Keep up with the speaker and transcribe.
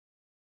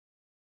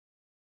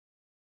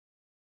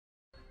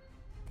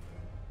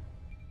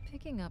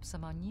picking up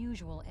some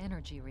unusual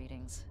energy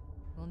readings.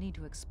 We'll need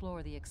to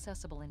explore the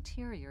accessible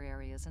interior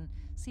areas and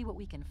see what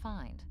we can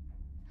find.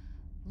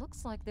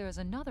 Looks like there's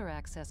another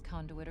access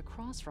conduit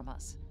across from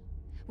us.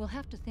 We'll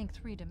have to think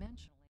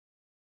three-dimensionally.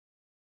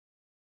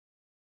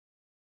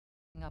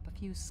 Up a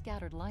few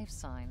scattered life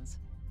signs.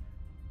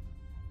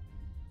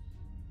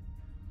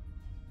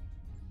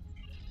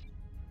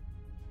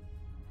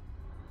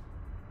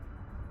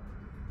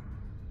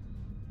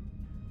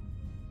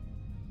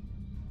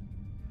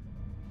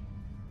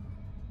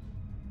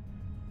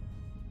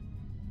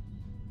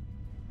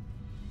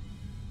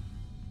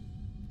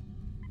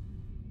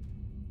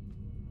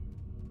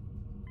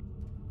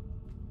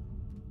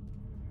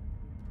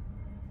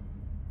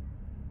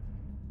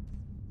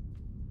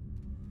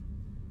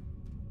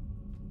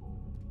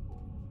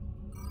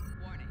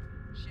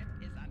 Ship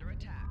is under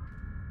attack.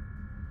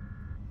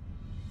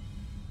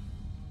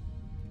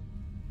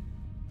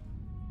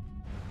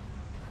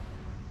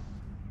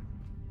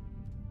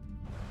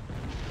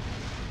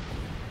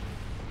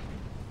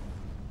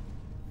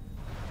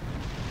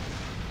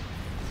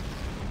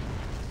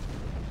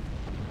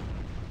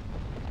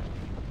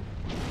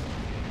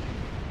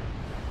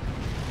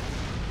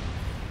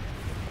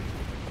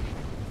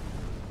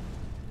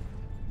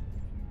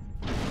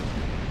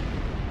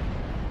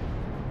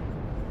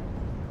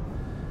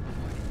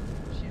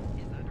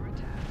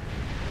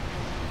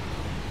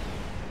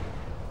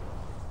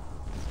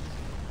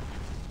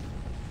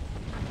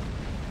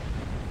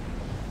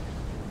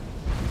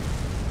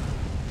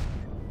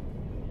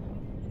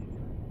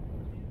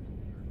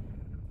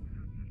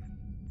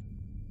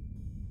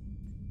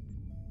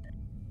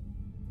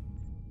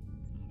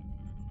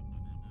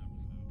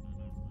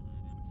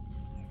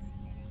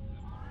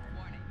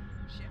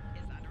 Ship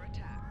is under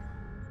attack.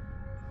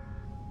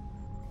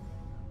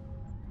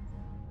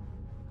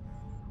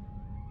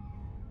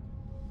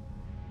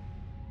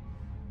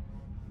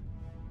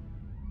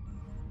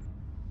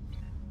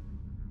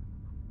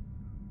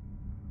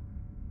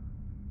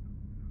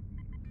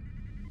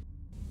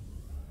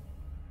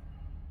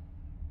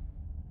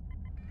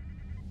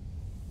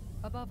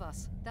 Above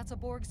us, that's a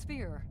Borg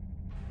sphere.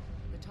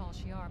 The Tal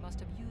Shiar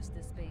must have used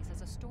this base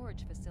as a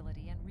storage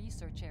facility and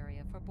research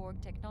area for Borg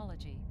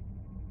technology.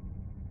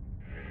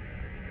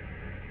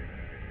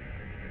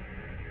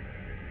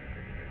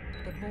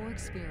 The Borg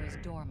sphere is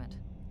dormant,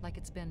 like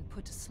it's been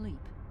put to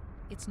sleep.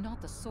 It's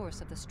not the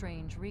source of the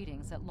strange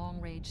readings that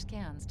long-range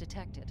scans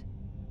detected.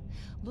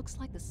 Looks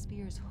like the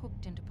sphere's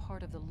hooked into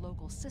part of the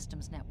local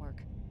systems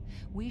network.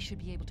 We should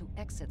be able to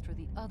exit through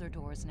the other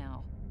doors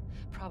now.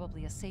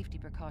 Probably a safety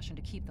precaution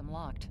to keep them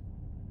locked.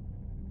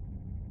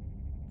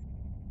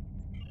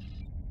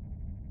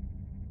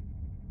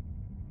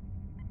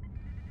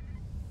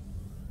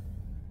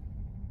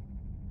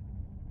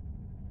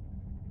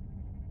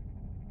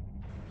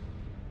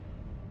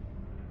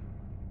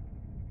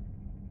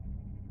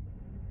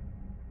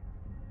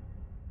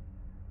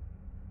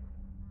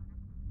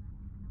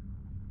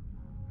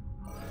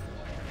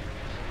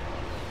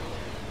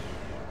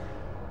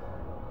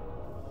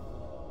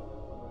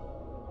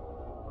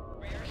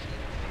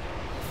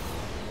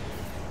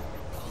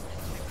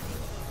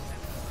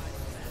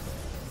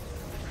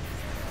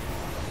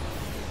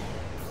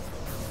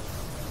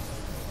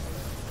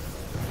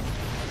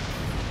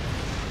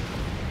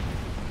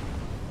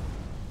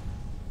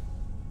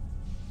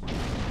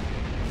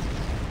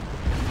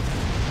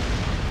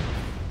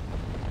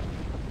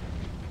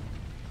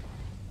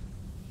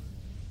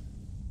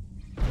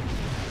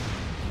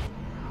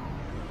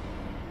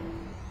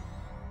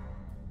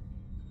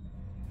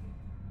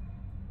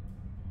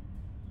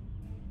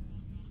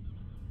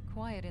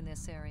 Quiet in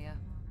this area.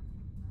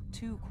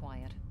 Too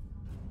quiet.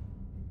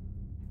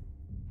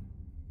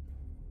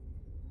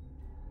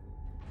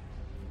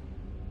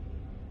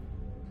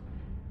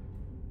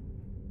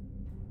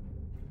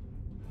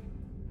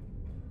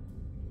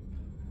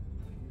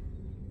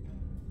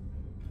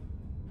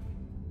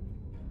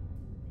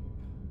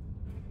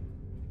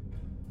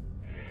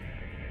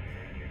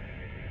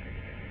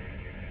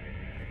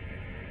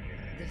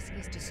 This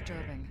is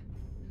disturbing.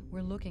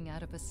 We're looking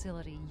at a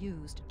facility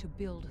used to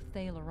build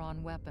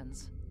Thalaron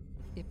weapons.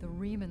 If the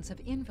Remans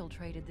have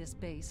infiltrated this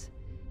base,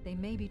 they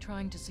may be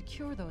trying to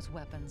secure those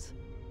weapons.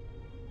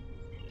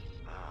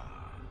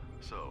 Ah,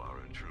 so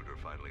our intruder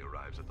finally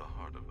arrives at the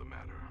heart of the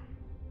matter.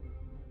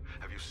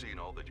 Have you seen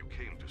all that you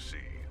came to see,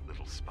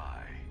 little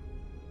spy?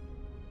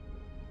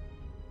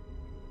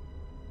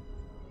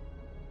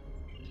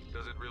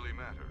 Does it really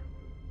matter?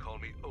 Call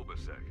me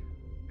Obasek,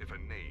 if a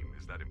name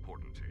is that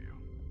important to you.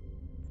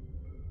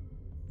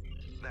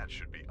 That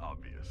should be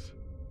obvious.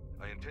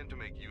 I intend to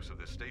make use of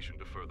this station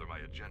to further my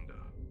agenda.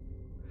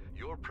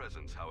 Your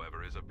presence,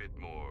 however, is a bit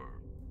more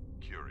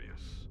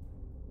curious.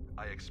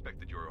 I expect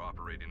that you are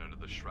operating under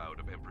the shroud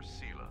of Empress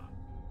Sela,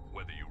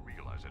 whether you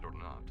realize it or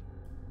not.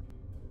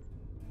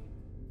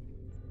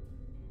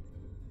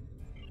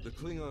 The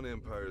Klingon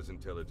Empire's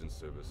intelligence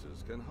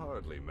services can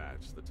hardly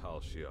match the Tal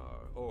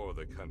Shiar or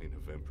the cunning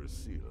of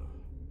Empress Sela.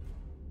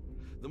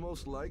 The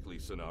most likely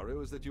scenario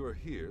is that you are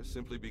here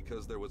simply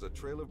because there was a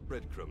trail of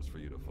breadcrumbs for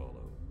you to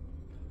follow.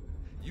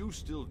 You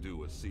still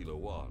do as Sela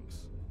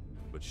wants,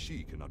 but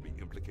she cannot be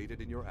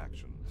implicated in your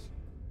actions.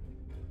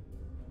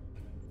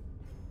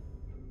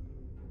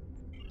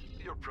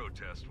 Your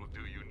protest will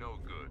do you no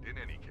good in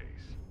any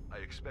case. I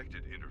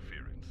expected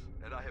interference,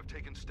 and I have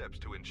taken steps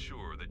to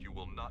ensure that you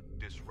will not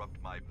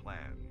disrupt my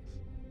plans.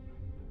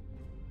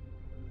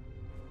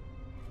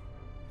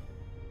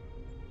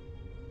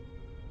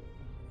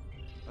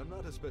 I'm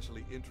not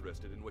especially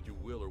interested in what you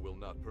will or will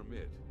not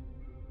permit.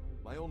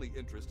 My only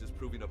interest is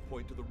proving a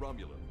point to the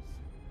Romulans.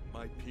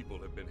 My people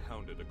have been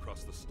hounded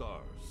across the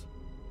stars.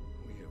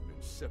 We have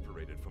been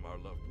separated from our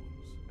loved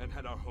ones, and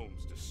had our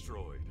homes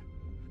destroyed.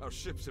 Our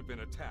ships have been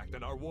attacked,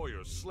 and our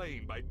warriors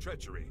slain by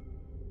treachery.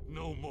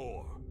 No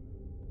more.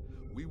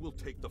 We will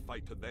take the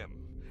fight to them,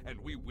 and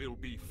we will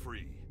be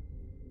free.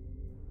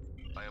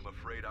 I am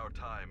afraid our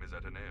time is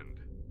at an end.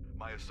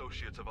 My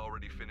associates have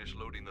already finished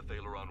loading the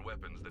Thaleron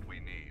weapons that we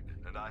need,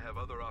 and I have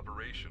other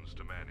operations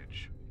to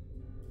manage.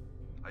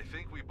 I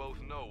think we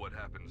both know what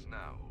happens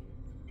now.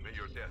 May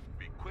your death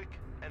be quick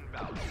and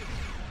valiant.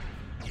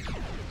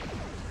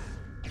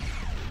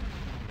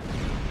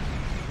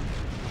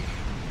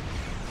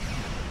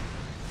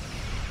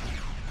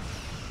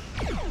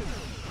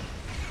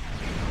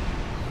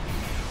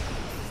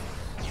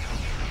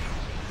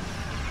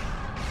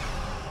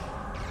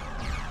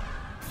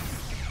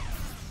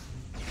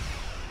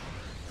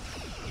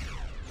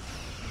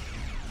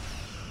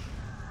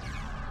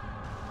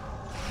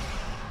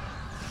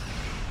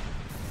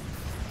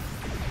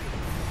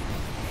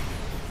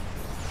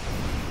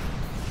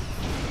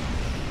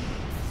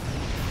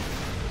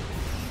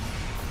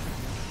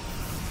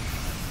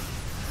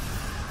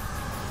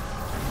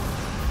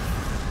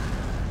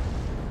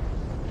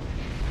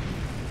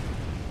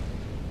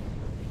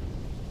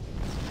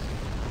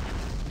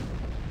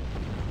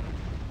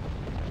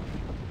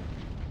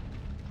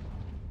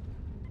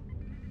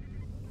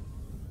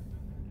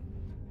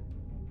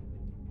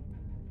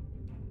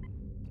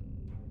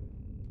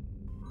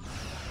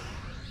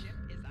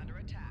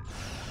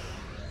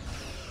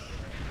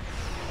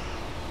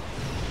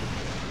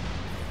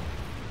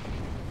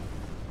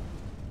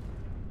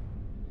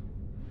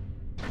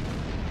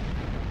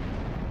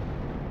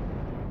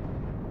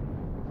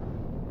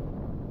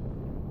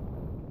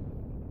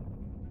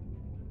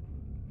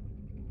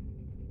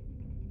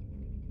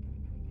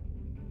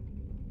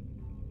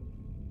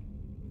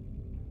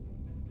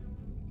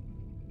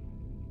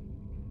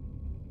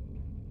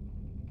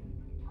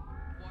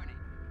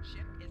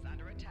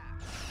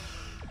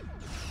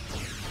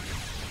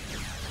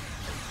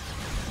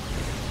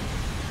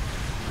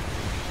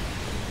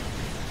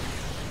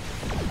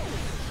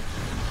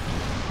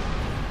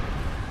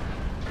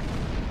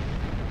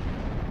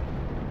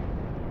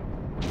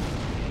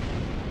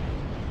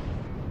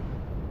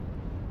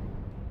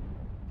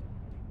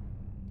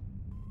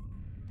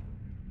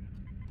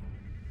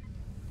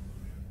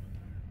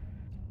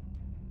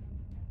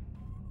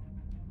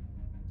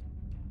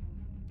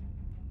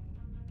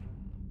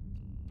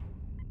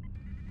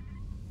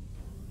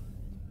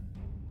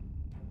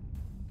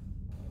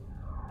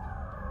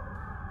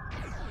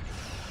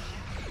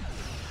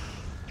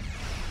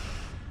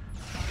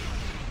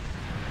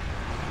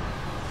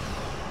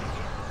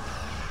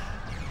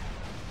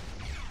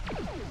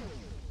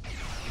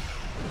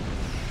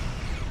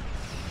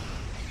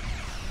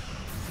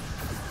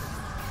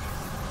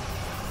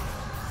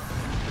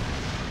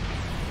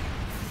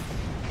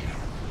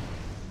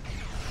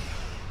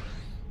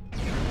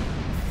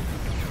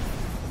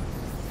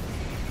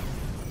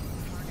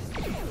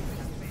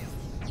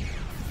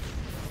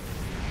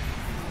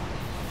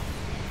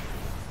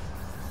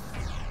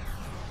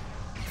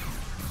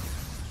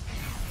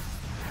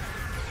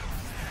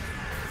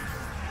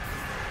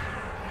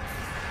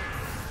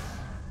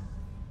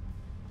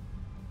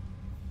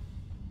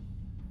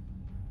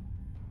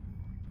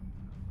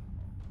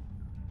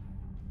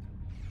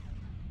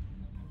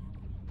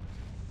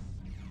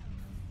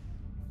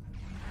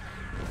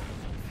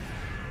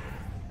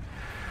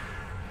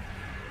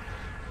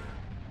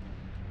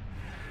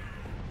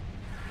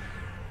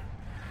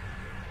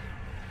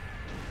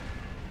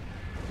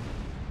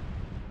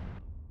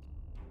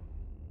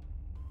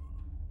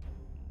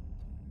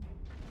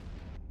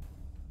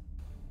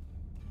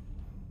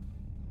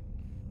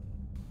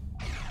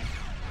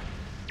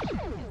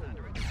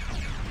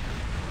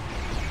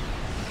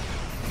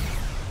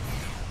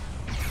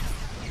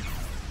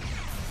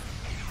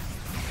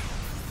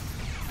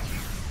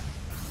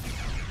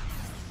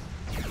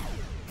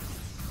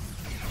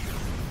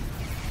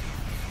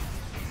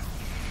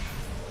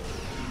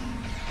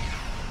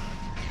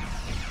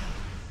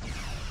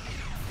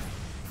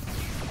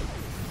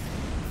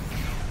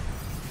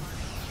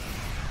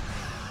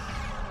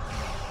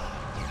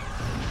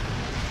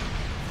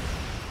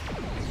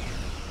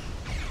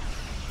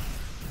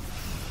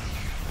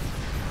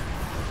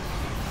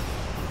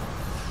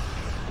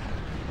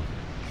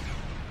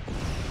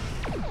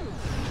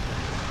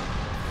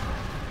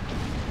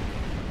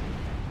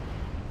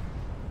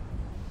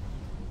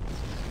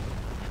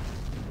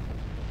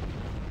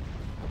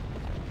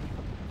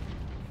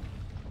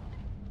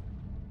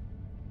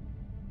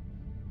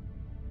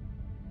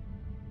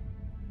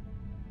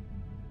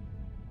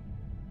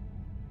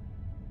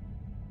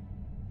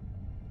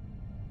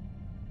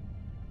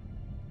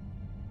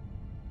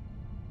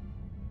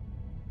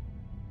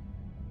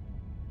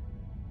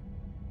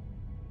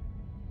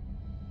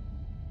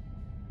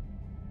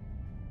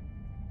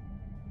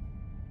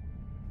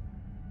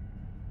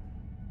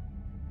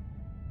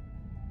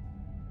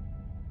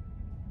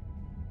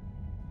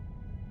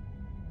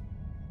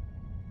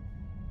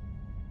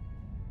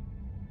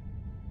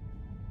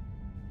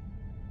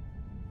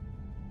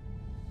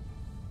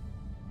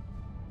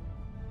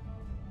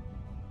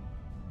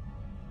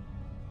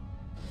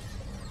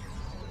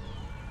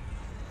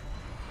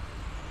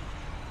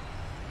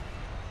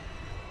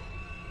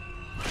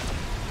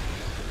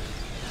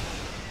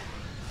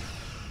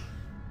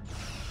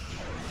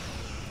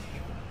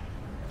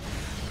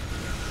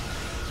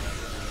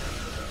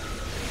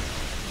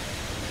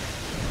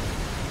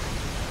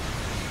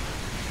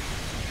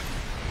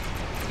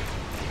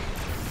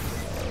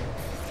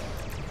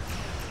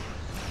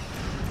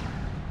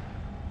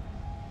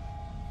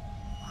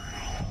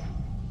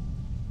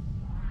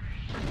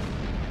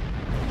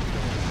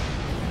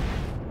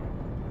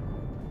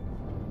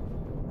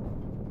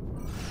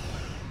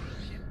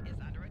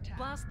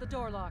 blast the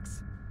door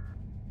locks.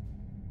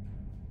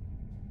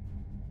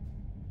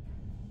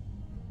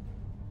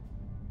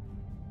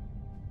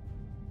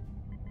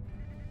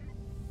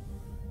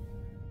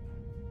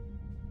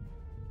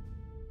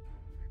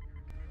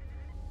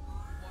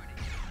 Warning,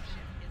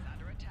 ship is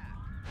under attack.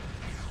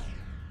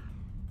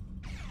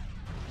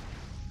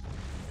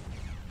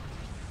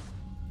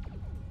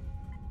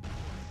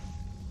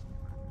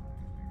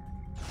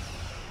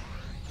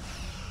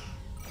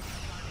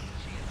 Target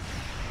shield.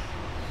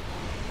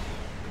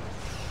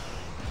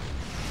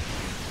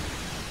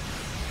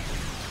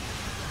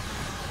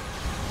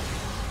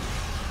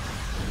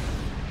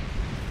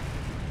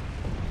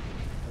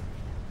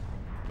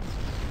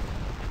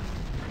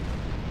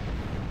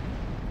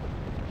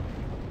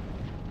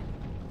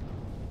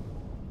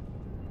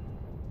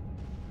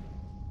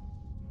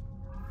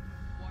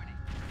 Warning.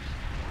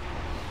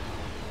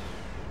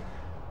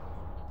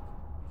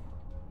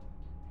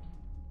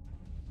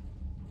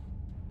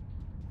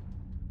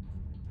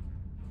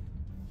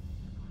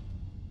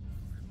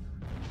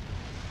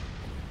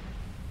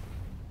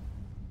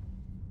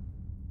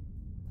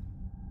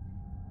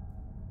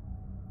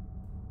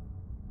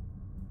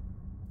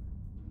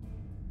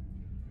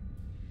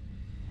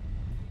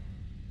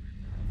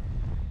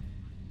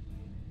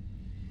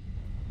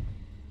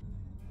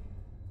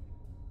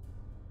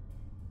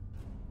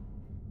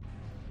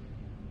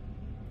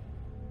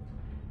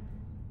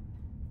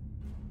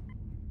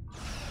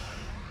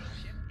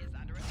 Ship is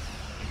under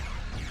attack.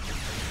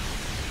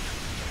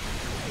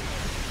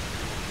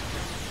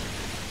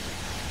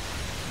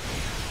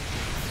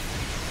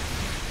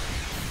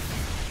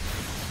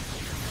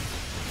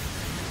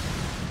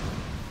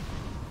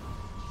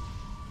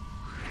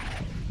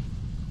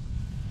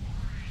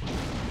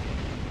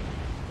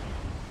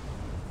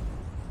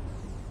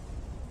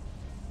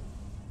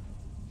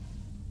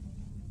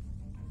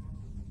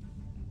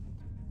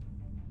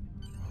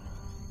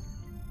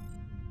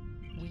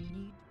 We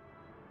need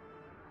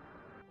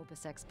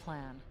Obisek's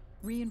plan.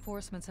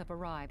 Reinforcements have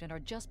arrived and are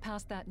just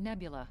past that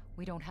nebula.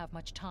 We don't have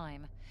much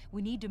time.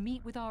 We need to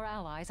meet with our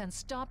allies and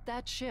stop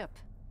that ship.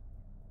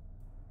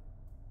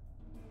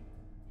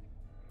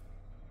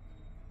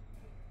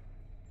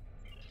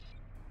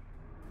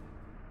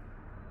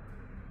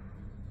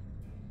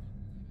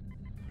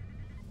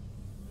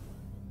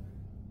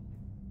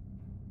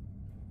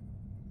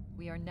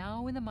 We are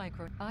now in the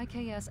micro.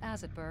 IKS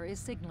Azatbur is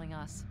signaling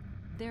us.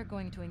 They're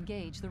going to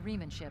engage the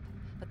Riemann ship,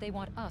 but they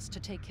want us to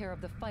take care of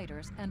the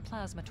fighters and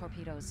plasma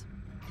torpedoes.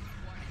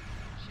 Warning,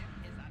 ship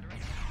is under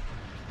attack.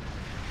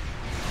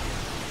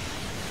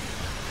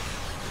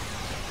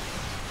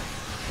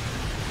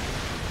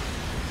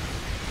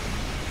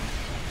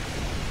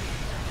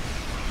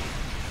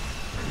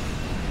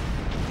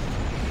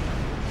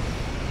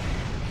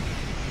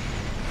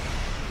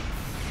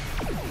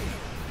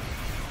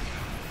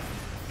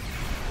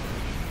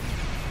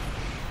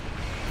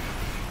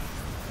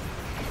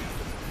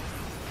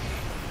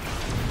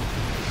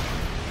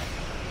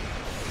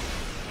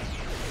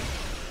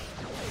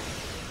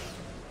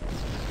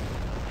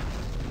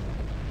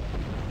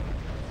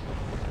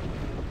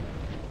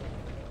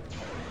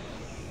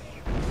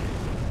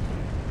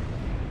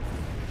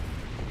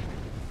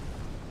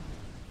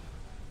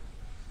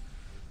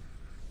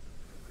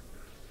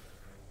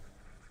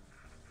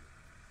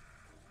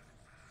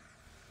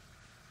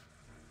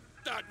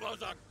 That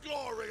was a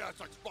glorious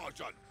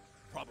explosion!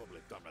 Probably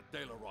some of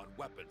Dalaran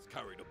weapons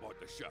carried aboard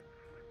the ship.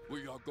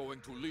 We are going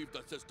to leave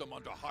the system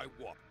under high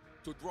warp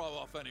to draw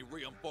off any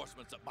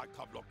reinforcements that might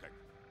come looking.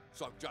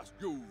 Suggest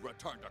you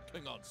return to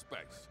Klingon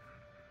space.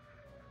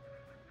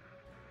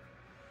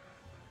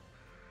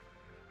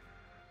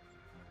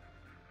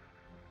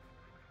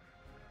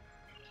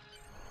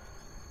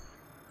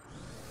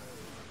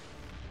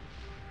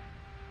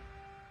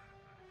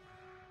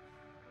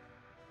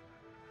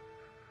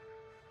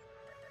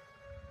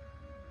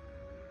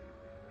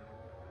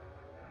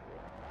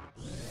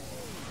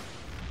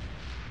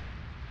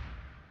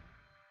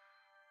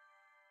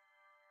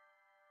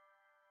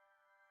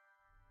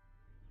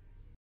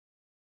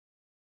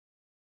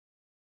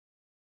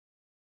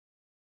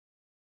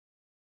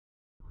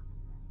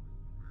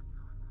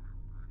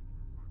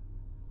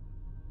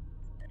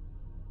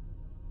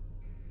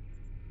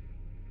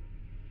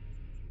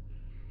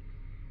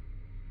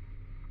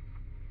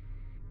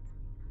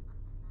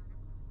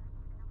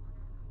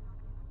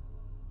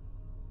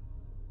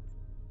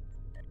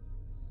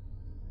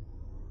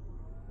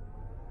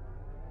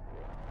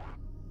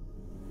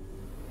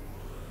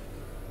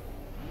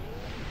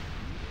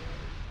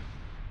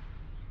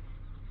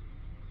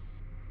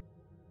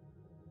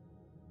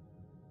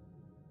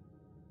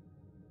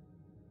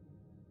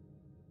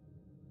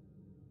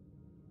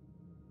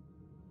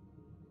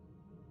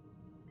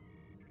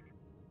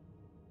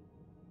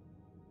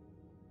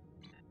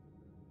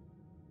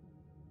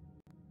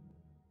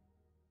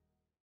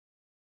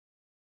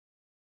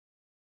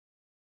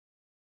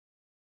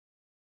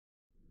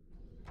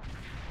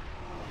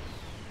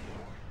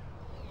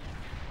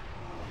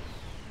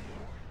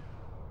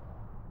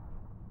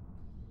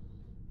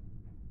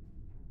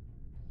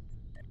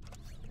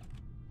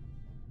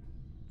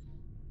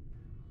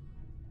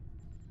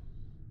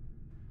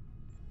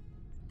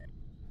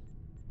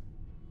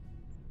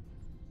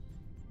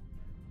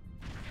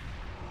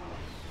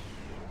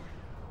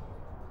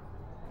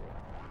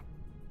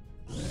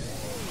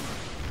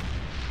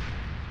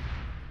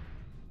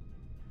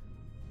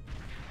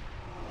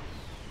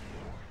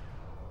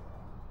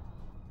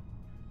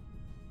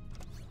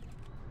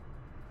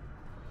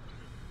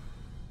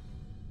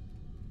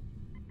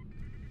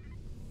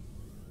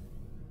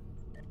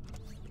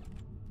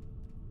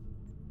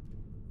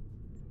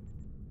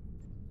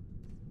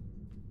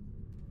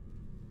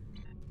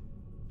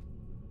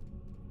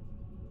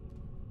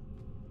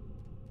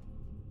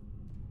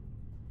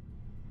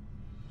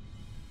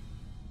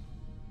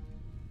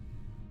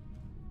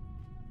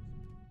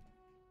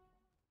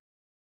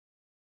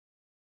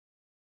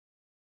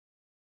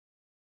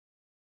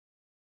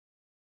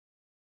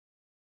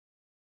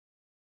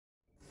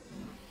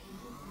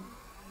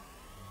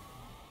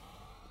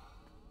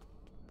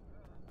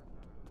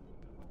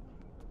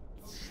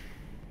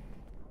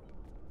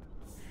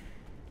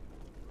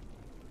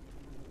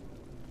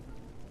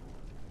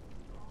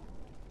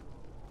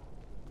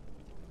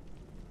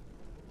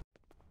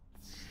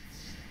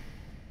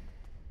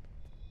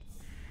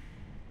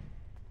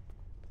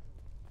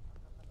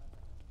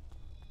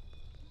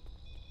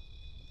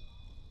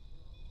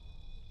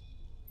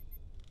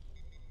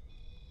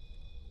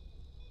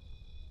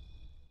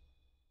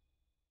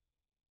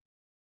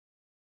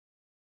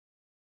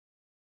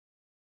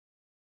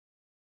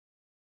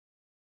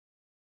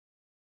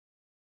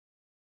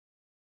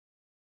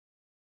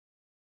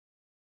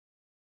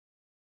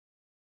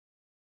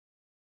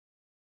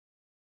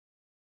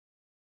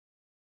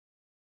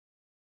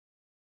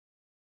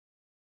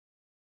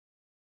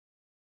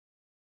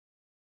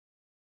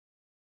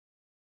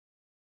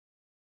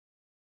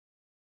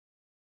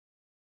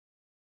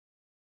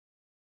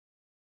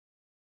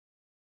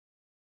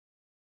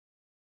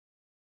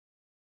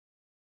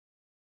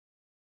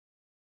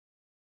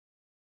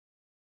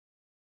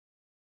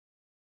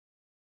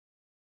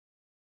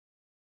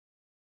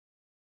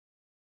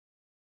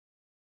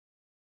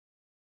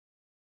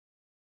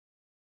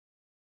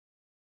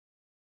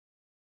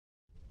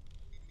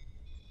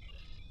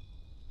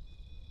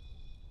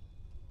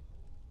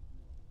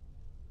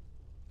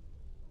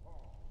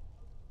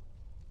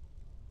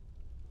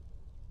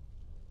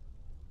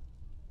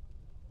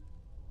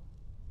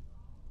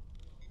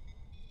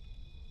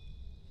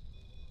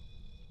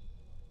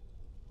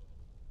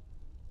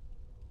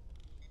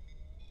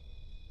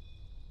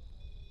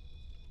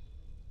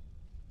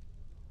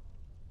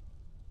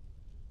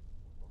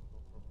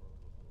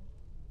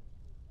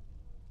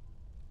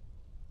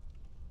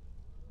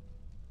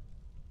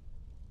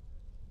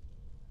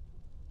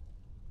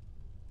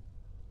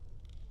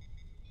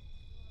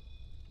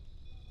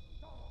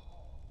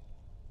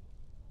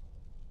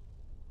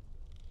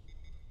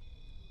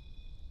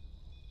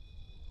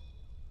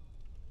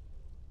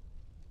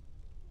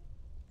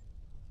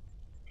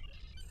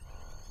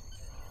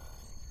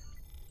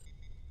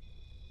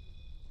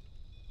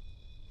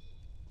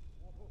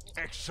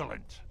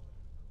 Excellent.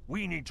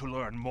 We need to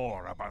learn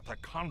more about the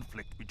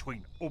conflict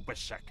between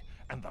Obisek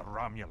and the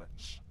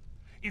Romulans.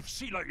 If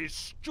Sela is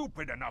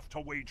stupid enough to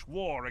wage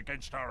war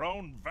against our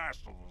own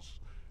vassals,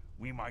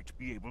 we might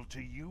be able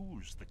to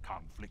use the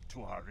conflict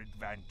to our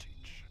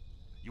advantage.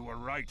 You were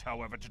right,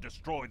 however, to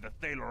destroy the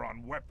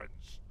Thaleron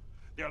weapons.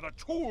 They are the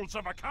tools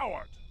of a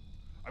coward.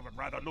 I would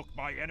rather look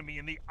my enemy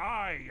in the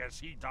eye as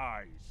he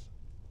dies.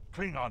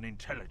 Klingon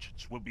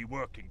intelligence will be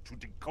working to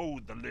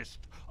decode the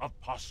list of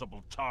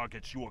possible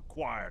targets you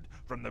acquired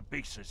from the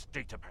base's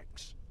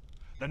databanks.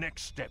 The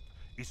next step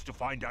is to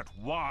find out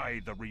why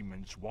the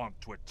Remans want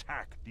to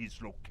attack these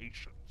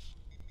locations.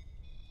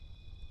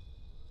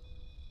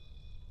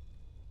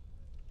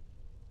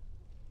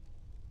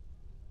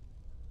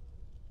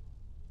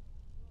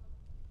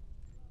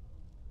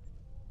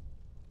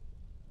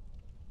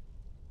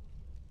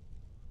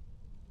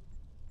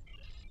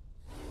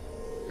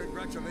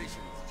 Congratulations,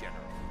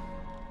 General.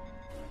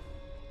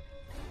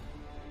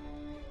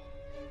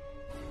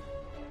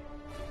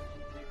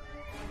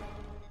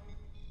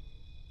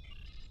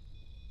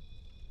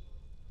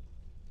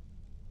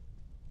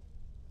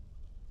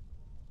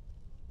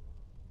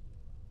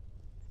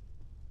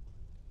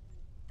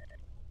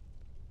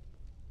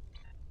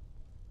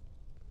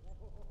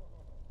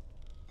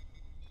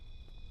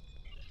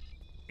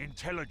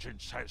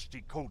 Intelligence has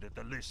decoded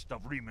the list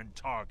of Reman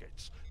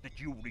targets that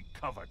you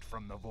recovered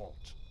from the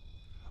vault.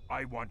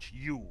 I want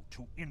you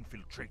to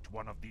infiltrate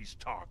one of these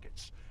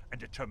targets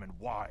and determine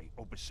why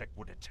Obisek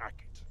would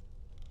attack it.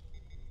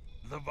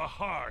 The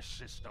Vahar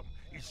system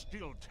is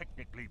still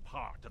technically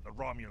part of the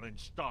Romulan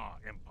Star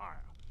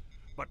Empire,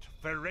 but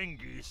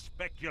Ferengi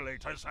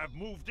speculators have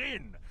moved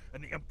in,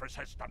 and the Empress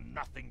has done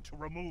nothing to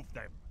remove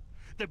them.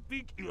 The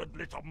big-eared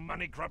little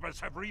money grubbers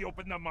have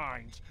reopened the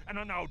mines and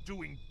are now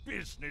doing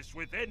business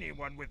with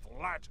anyone with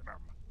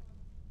latinum.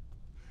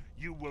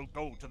 You will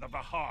go to the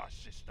Vahar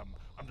system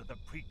under the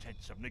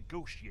pretense of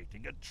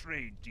negotiating a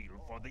trade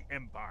deal for the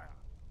Empire.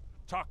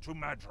 Talk to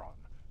Madron,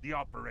 the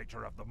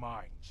operator of the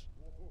mines.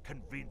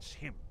 Convince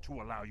him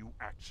to allow you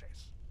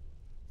access.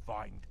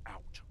 Find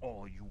out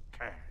all you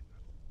can.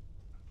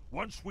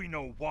 Once we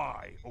know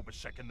why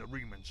Obisek and the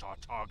Remans are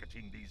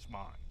targeting these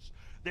mines,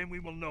 then we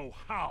will know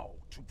how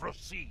to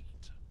proceed.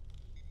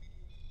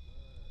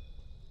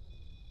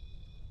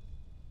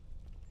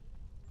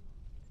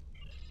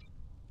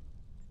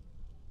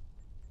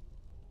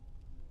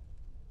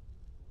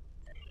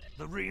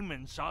 The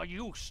Remans are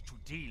used to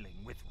dealing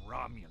with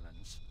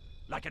Romulans.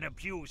 Like an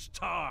abused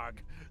targ,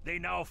 they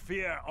now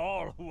fear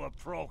all who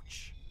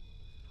approach.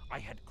 I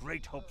had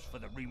great hopes for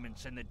the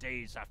Remans in the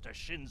days after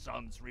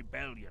Shinzon's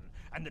rebellion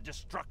and the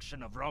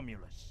destruction of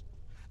Romulus.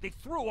 They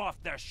threw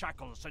off their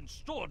shackles and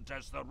stood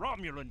as the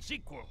Romulans'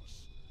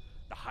 equals.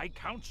 The High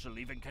Council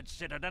even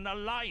considered an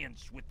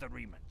alliance with the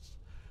Remans,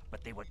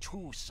 but they were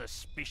too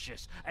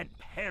suspicious and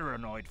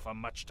paranoid for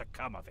much to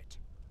come of it.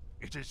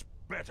 It is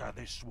better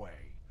this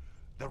way.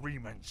 The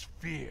Remans'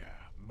 fear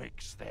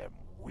makes them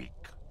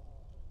weak.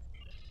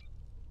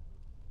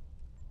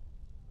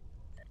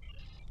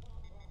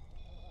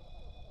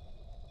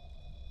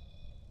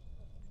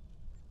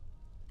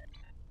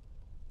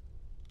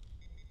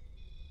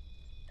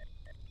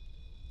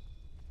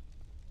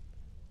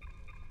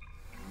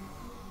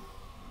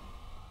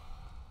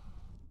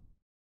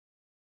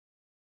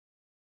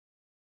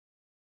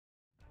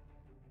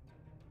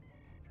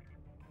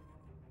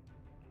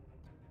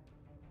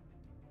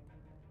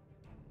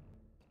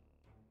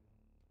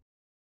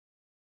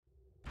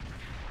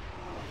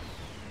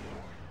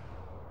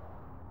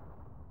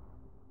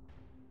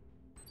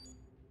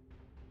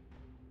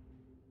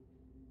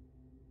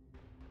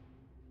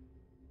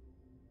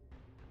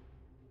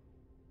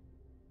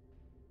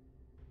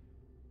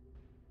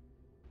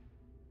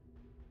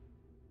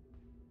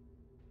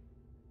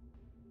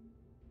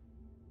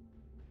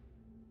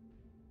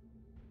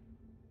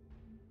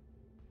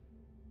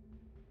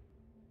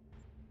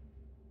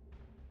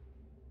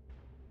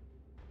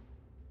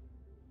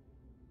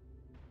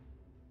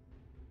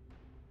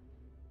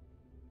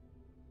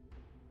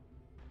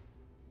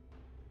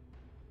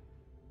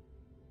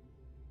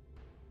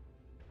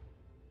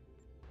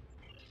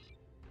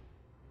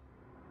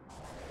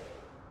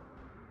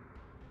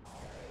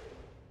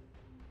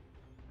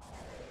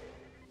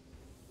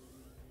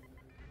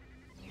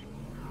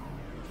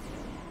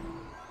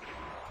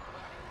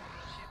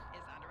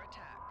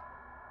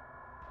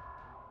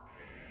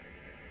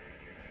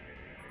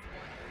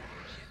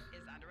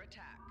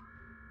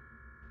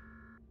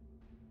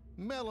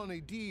 Melanie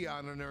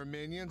Dion and her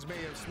minions may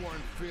have sworn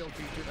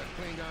fealty to the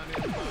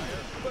Klingon Empire,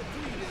 but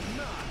we did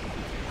not.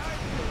 I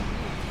feel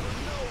need for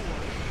no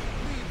one.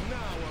 Leave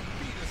now or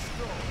be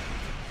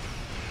destroyed.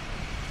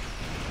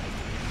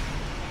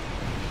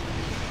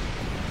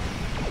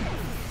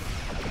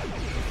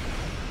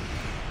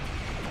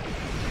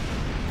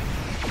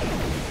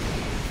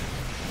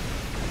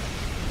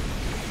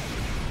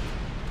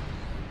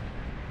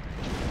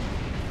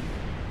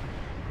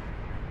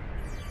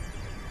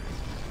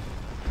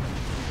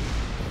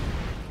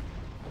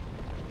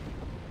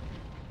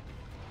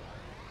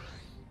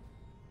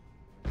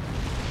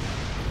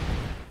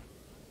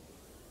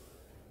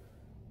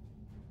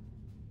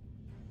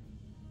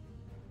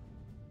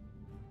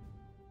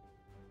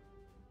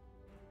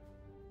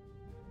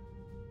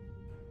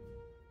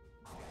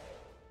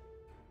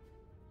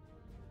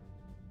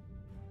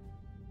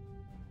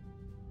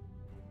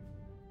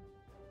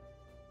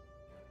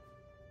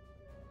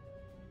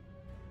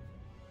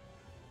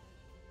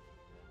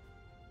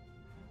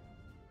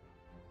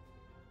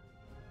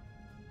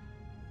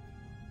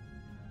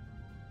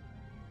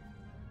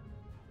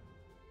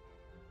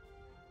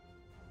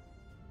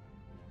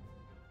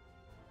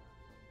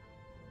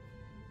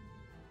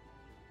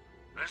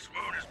 This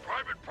moon is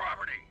private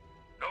property.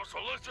 No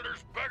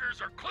solicitors, beggars,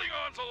 or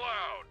Klingons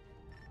allowed.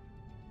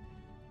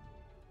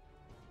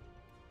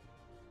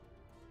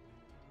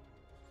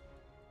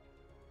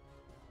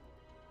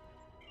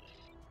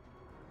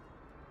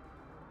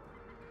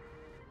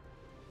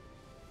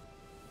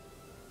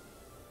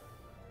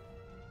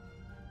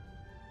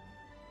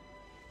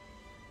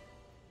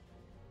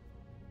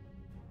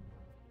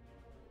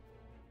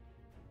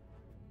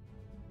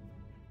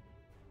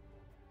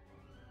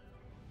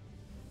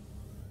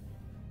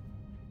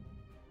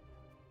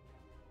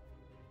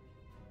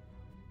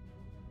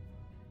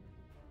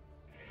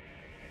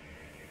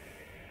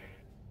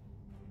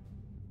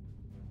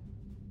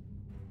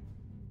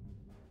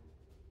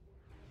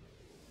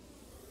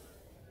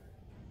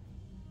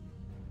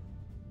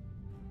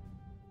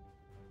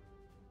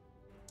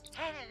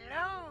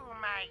 Hello,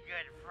 my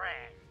good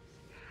friends.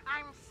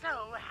 I'm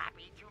so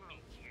happy to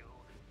meet you.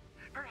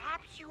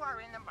 Perhaps you are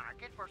in the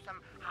market for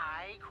some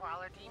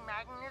high-quality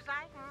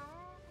magnesite?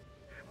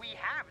 We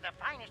have the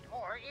finest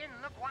ore in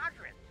the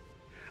quadrant.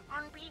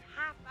 On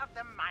behalf of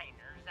the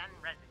miners and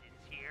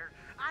residents here,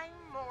 I'm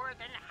more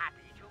than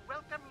happy to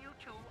welcome you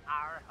to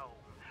our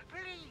home.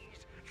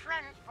 Please,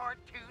 transport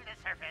to the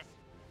surface.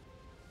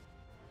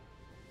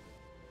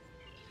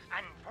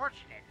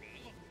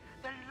 Unfortunately,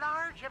 the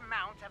large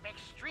amount of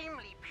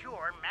extremely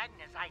pure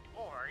magnesite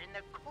ore in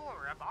the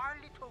core of our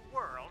little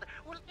world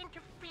will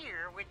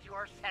interfere with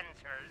your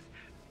sensors.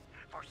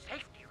 For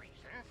safety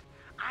reasons,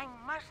 I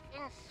must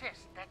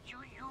insist that you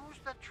use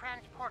the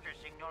transporter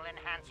signal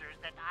enhancers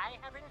that I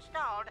have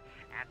installed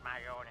at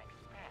my own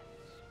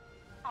expense.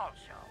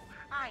 Also,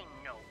 I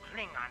know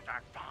Klingons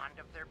are fond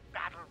of their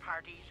battle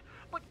parties,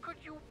 but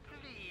could you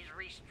please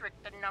restrict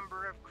the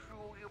number of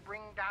crew you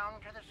bring down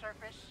to the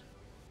surface?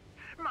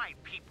 My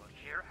people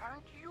here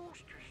aren't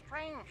used to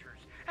strangers,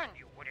 and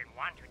you wouldn't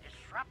want to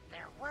disrupt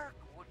their work,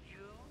 would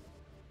you?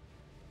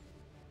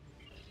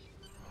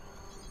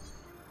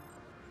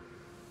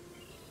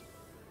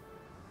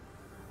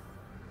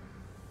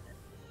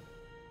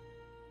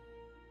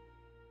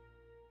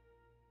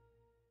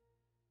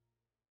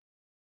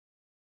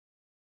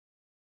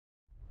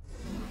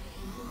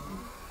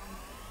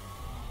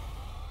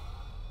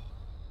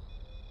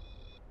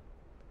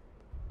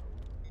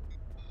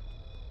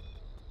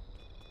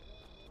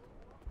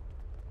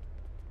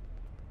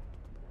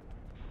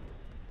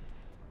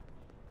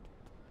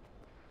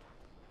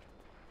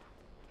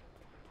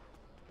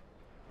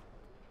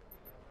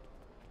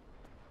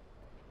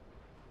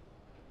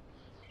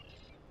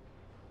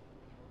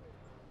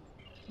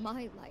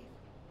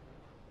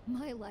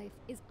 My life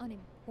is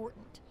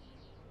unimportant.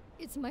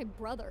 It's my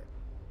brother.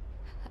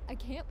 I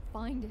can't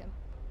find him.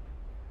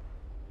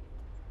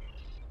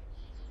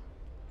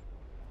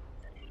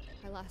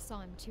 I last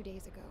saw him 2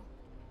 days ago.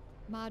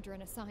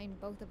 Madron assigned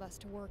both of us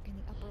to work in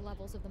the upper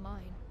levels of the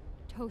mine.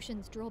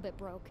 Toshin's drill bit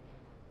broke,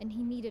 and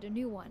he needed a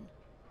new one.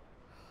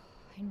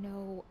 I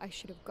know I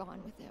should have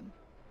gone with him.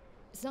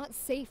 It's not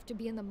safe to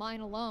be in the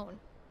mine alone.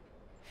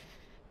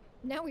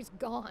 Now he's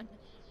gone.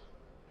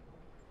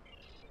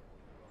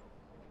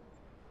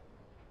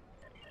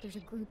 There's a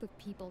group of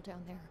people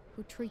down there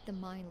who treat the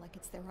mine like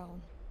it's their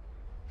own.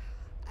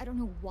 I don't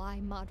know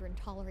why Madron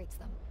tolerates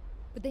them,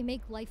 but they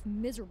make life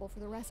miserable for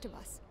the rest of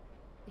us.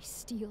 They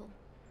steal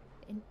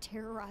and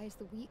terrorize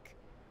the weak.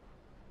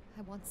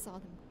 I once saw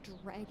them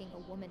dragging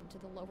a woman to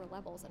the lower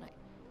levels, and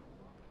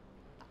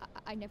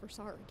I never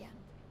saw her again.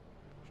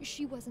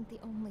 She wasn't the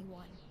only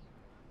one.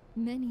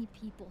 Many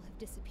people have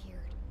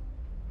disappeared.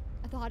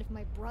 I thought if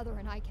my brother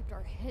and I kept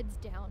our heads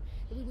down,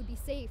 that we would be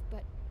safe,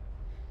 but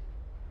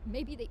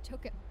maybe they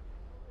took him.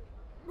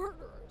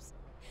 Murderers.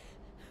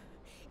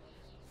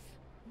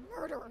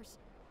 Murderers.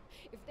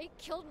 If they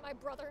killed my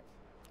brother,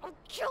 I'll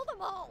kill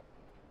them all!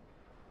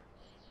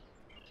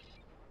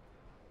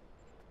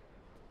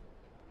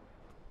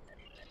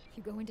 If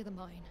you go into the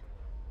mine,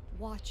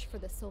 watch for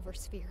the silver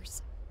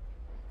spheres.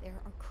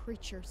 There are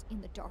creatures in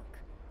the dark.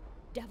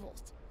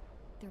 Devils.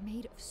 They're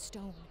made of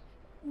stone.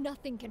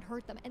 Nothing can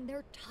hurt them, and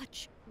their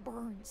touch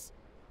burns.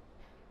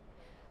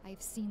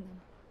 I've seen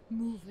them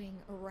moving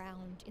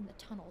around in the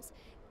tunnels.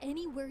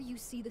 Anywhere you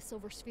see the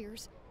silver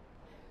spheres,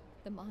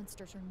 the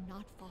monsters are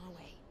not far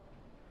away.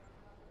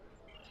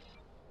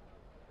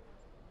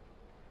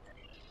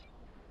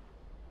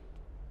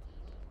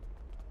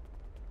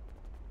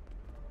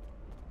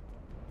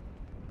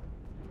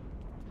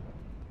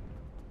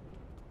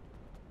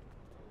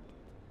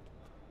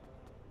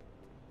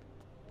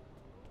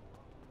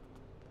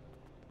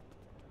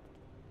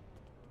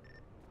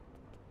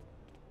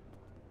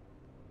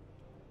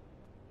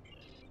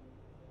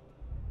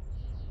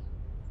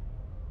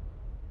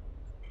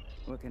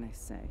 What can I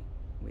say?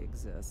 We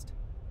exist.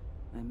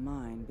 I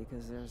mine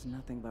because there's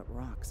nothing but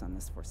rocks on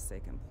this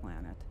forsaken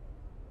planet.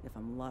 If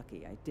I'm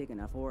lucky, I dig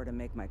enough ore to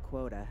make my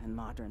quota, and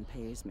Madron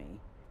pays me.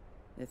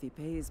 If he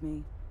pays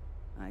me,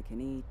 I can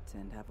eat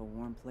and have a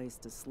warm place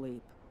to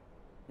sleep.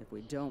 If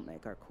we don't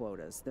make our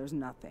quotas, there's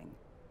nothing.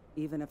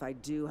 Even if I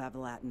do have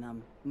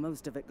latinum,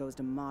 most of it goes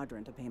to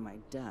Madron to pay my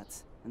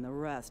debts. and the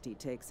rest he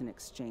takes in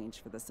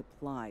exchange for the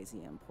supplies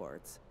he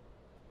imports.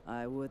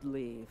 I would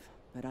leave,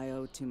 but I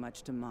owe too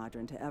much to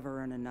Modron to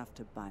ever earn enough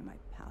to buy my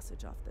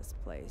passage off this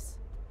place.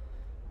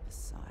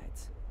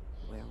 Besides,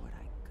 where would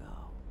I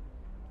go?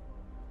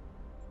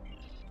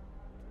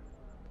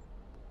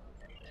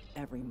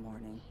 Every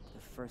morning,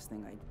 the first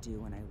thing I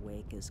do when I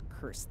wake is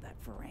curse that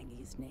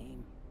Ferengi's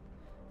name.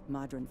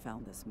 Modron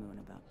found this moon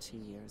about 2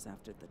 years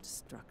after the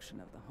destruction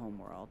of the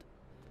homeworld.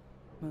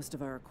 Most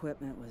of our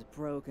equipment was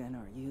broken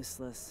or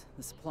useless,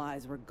 the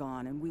supplies were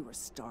gone, and we were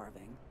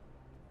starving.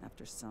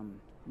 After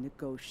some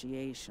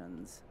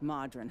negotiations,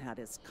 Modron had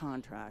his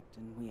contract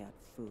and we had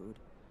food.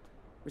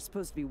 We're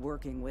supposed to be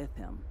working with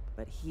him,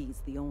 but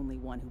he's the only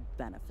one who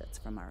benefits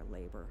from our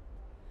labor.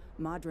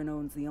 Modron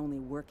owns the only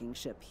working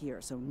ship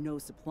here, so no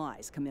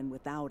supplies come in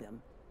without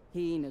him.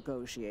 He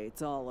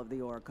negotiates all of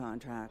the ore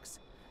contracts,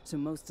 so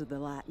most of the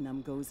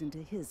latinum goes into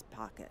his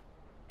pocket.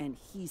 And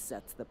he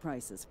sets the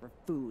prices for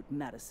food,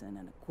 medicine,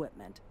 and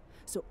equipment.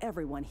 So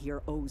everyone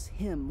here owes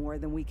him more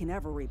than we can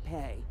ever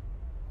repay.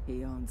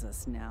 He owns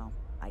us now.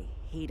 I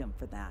hate him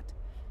for that,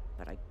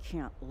 but I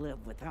can't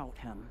live without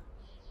him.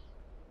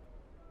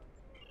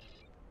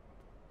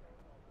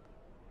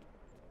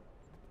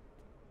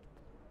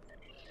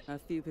 A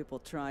few people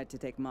tried to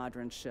take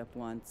Modron's ship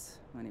once,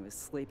 when he was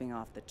sleeping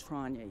off the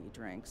Tranya he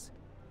drinks.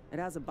 It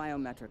has a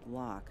biometric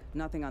lock.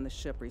 Nothing on the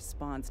ship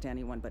responds to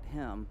anyone but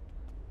him.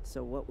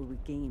 So what would we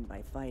gain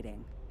by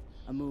fighting?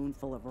 A moon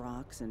full of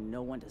rocks and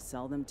no one to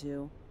sell them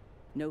to?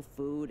 No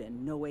food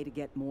and no way to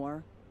get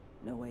more?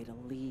 No way to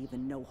leave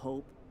and no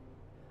hope?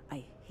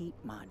 I hate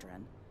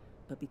Modron,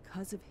 but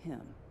because of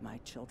him, my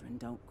children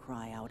don't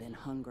cry out in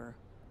hunger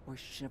or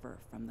shiver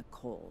from the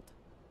cold.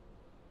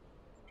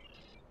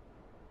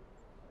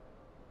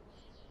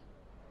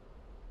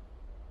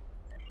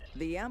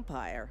 The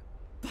Empire?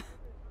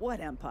 What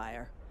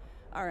Empire?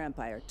 Our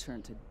Empire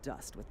turned to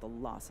dust with the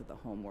loss of the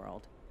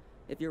homeworld.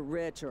 If you're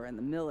rich or in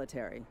the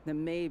military,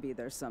 then maybe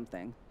there's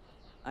something.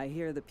 I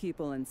hear the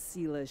people in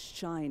Sila's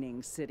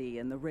shining city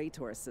and the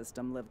Rator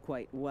system live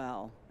quite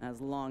well, as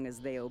long as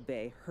they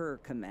obey her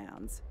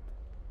commands.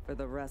 For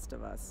the rest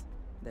of us,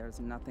 there's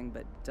nothing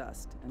but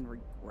dust and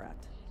regret.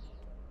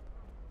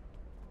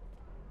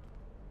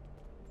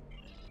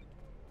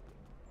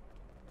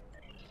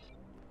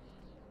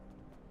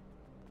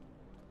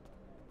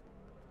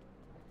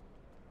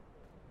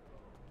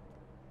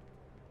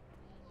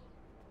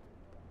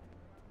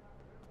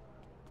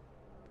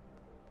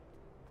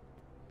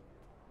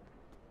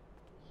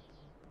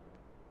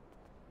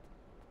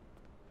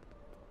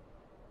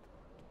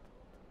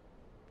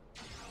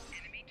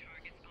 Enemy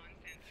targets on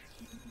sensor.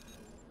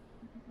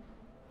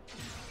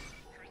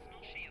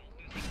 Personal shield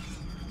losing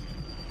power.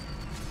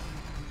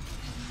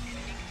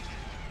 Enemy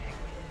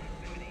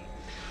capacity in proximity.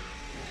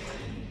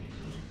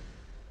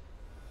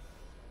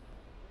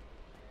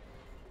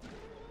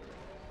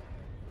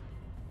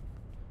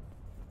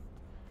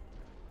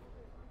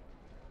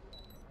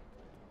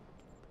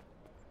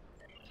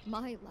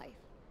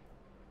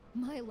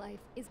 My life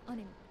is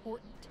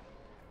unimportant.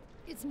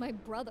 It's my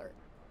brother.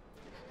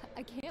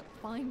 I can't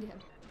find him.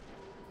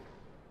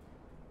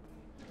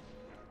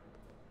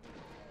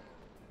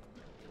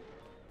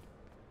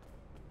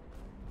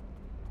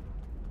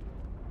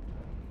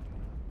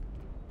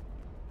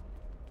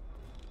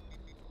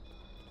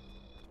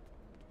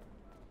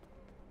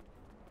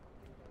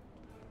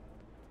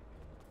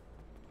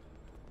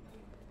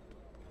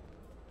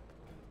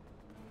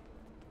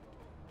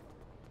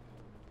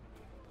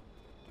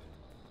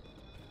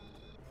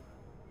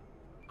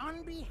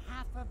 On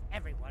behalf of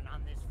everyone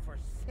on this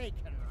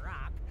forsaken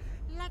rock,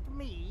 let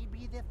me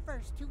be the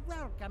first to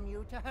welcome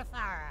you to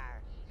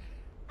Hathara.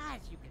 As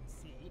you can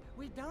see,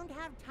 we don't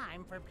have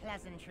time for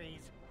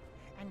pleasantries.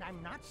 And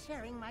I'm not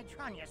sharing my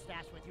Tranya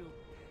stash with you.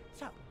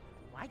 So,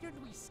 why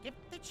don't we skip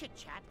the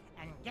chit-chat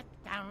and get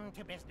down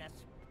to business?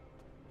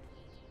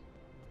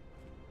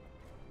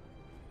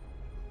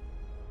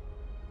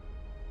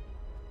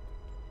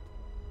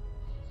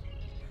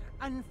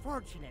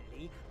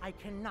 Unfortunately, I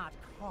cannot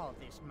call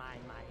this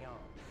mine my own.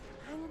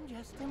 I'm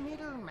just a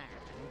middleman.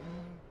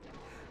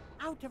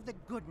 Out of the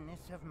goodness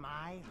of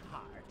my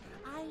heart,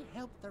 I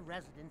help the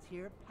residents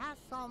here pass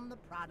on the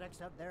products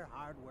of their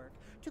hard work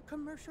to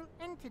commercial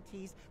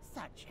entities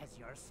such as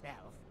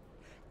yourself.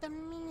 The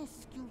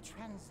minuscule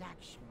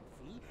transaction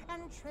fee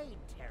and trade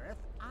tariff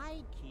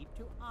I keep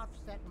to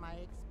offset my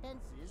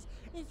expenses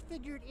is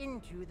figured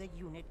into the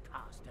unit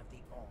cost of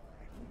the ore.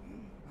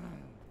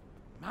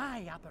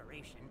 My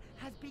operation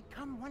has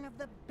become one of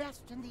the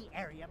best in the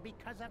area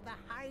because of the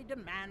high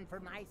demand for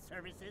my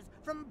services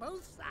from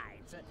both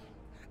sides.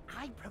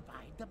 I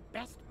provide the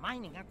best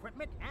mining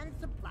equipment and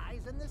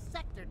supplies in the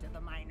sector to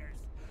the miners,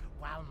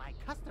 while my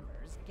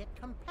customers get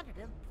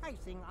competitive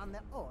pricing on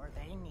the ore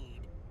they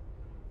need.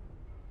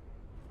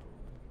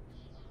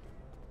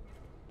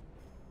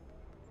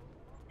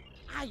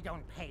 I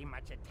don't pay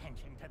much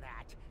attention to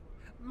that.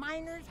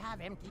 Miners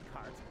have empty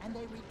carts and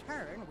they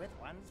return with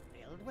ones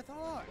filled with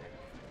ore.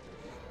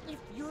 If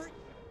you're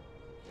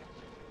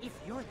If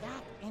you're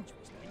that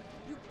interested,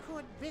 you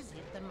could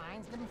visit the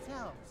mines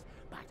themselves,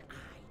 but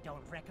I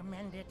don't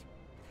recommend it.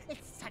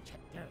 It's such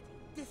a dirty,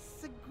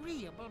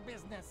 disagreeable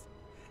business.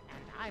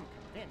 And I'm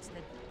convinced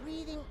that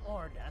breathing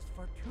ore dust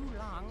for too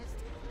long is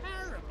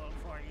terrible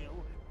for you.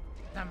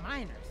 The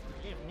miners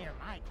who live near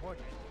my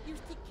quarters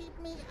used to keep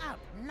me up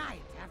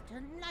night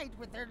after night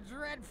with their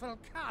dreadful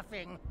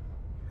coughing.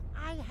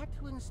 I had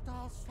to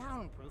install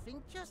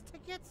soundproofing just to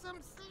get some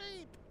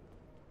sleep.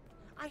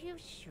 Are you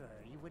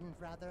sure you wouldn't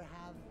rather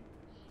have...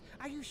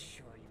 Are you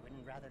sure you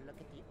wouldn't rather look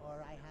at the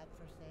ore I have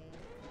for sale?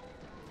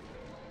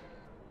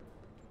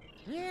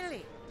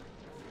 Really?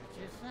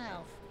 Suit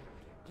yourself.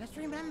 Just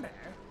remember,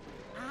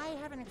 I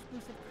have an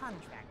exclusive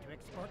contract to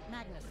export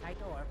magnesite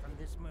ore from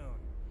this moon.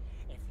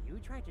 If you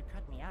try to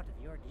cut me out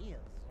of your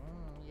deals,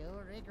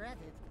 you'll regret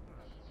it.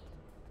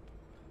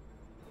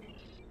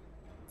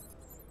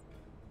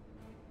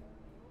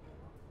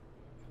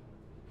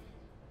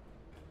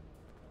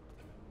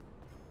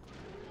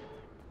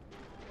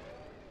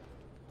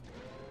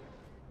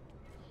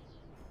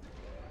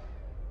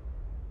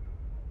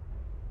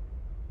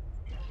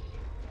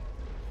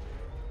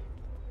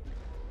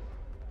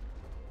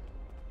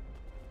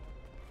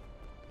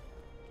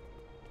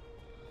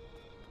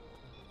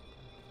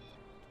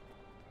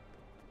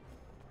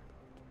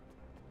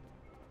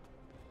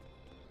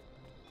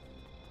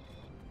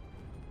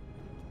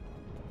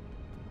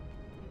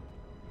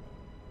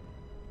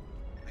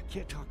 I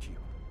can't talk to you.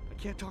 I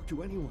can't talk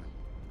to anyone.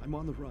 I'm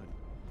on the run.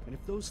 And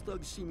if those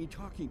thugs see me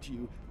talking to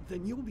you,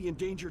 then you'll be in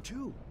danger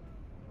too.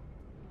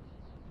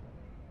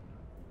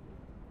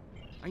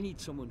 I need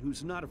someone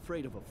who's not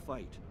afraid of a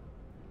fight.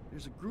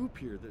 There's a group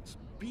here that's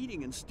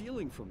beating and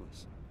stealing from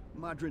us.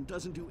 Madrin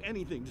doesn't do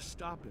anything to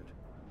stop it.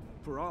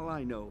 For all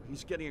I know,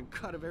 he's getting a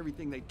cut of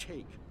everything they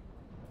take.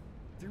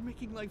 They're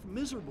making life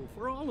miserable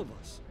for all of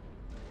us.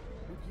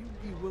 Would you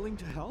be willing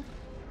to help?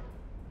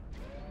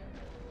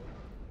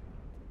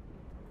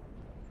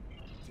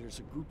 There's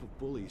a group of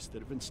bullies that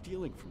have been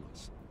stealing from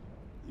us.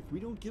 If we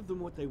don't give them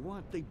what they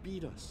want, they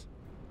beat us.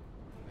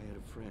 I had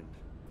a friend.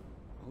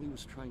 All he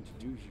was trying to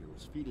do here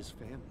was feed his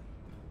family.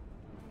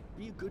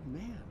 Be a good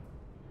man.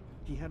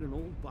 He had an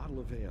old bottle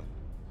of ale.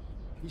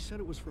 He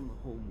said it was from the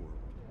home world.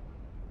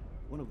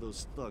 One of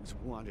those thugs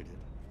wanted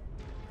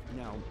it.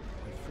 Now,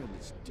 my friend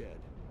is dead.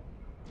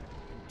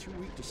 I'm too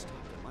weak to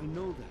stop them, I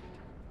know that.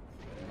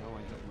 And now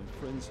I have my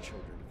friend's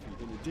children to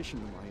feed in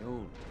addition to my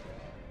own.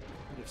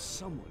 But if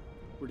someone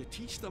were to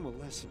teach them a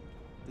lesson,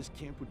 this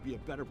camp would be a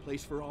better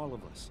place for all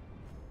of us.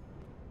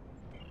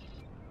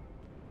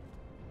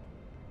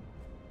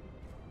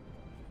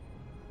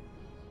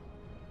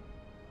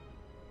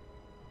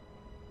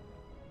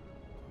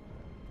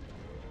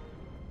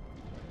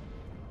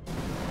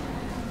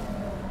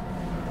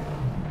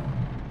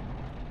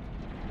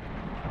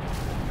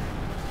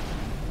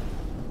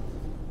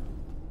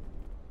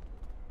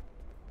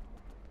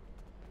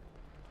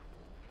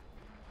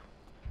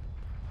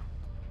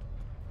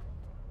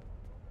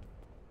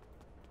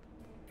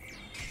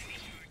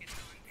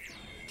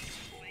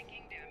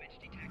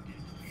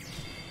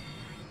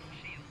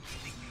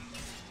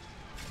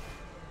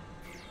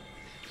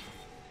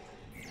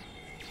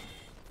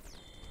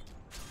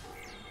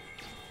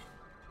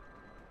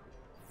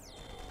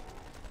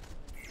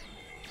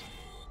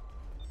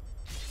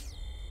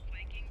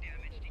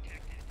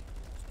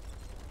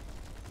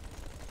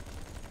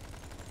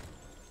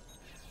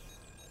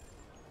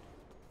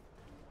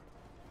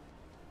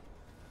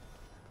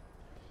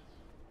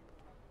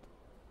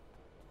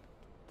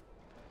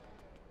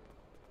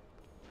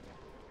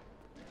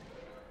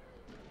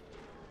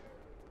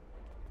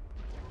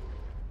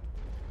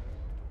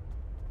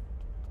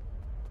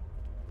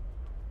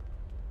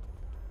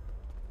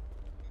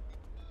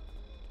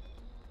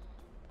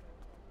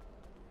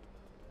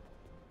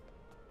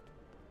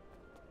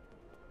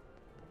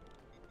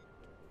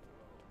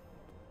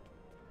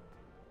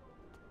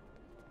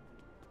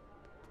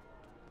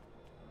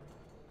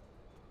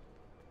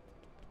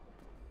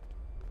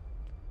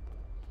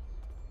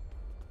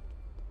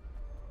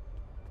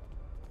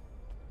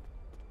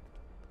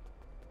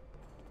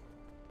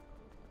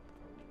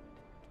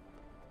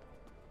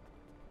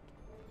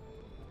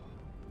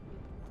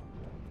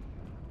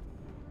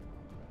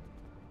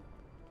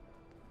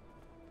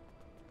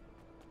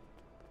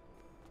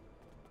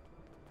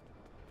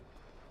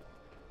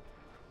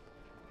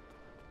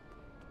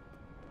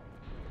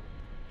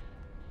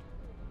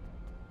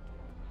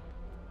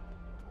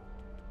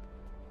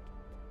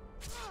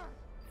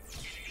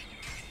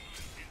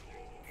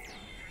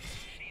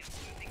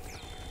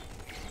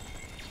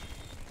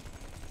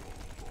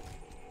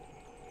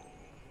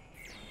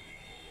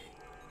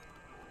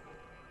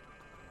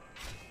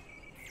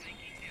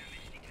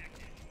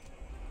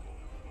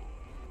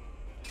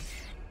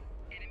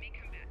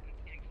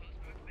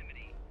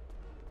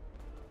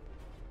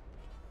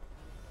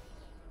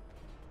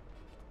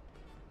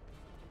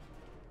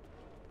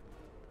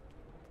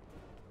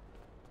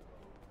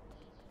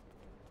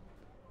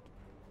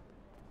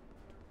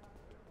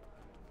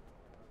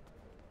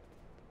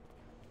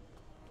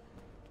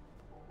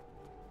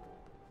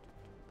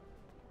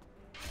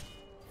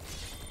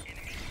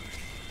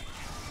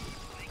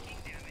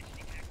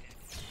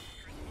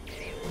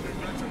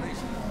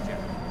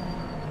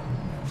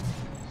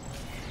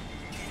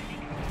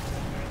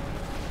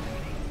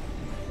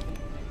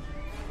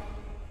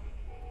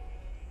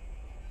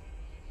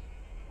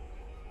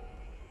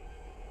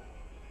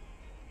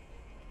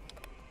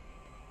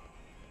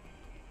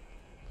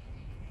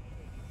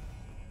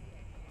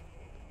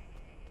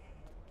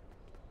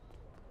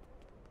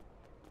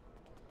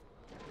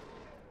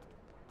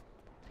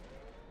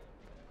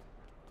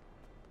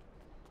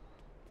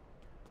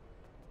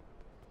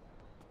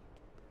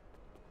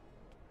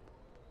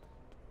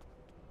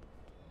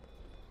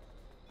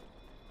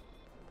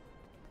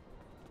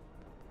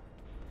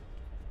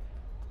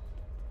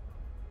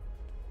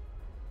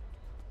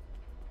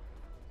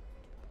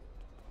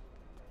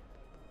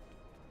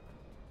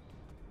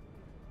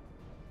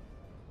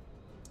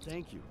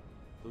 Thank you.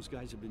 Those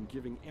guys have been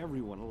giving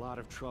everyone a lot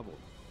of trouble.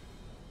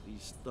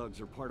 These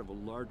thugs are part of a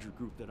larger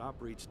group that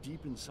operates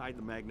deep inside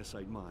the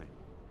magnesite mine.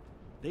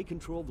 They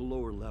control the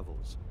lower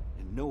levels,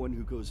 and no one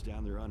who goes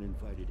down there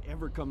uninvited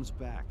ever comes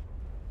back.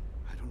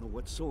 I don't know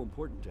what's so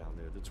important down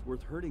there that's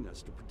worth hurting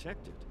us to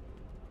protect it.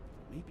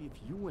 Maybe if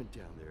you went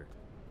down there,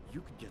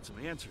 you could get some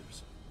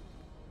answers.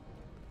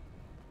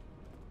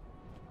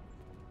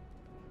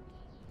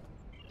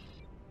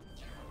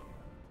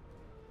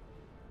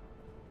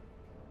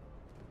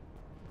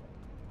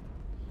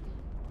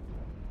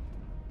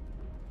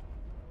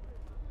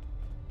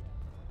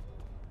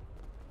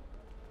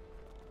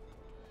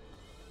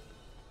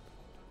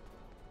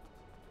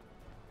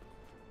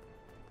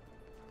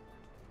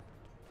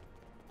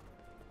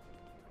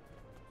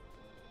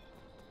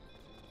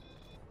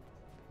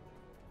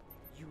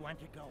 You want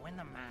to go in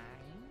the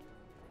mine?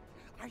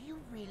 Are you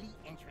really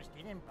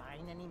interested in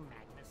buying any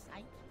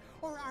magnesite?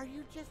 Or are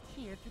you just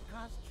here to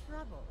cause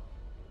trouble?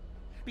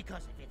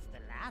 Because if it's the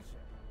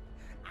latter,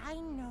 I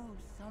know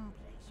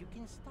someplace you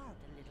can start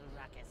a little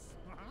ruckus.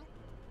 Huh?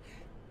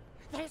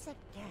 There's a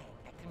gang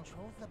that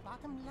controls the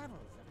bottom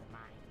levels of the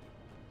mine.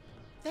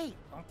 They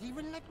won't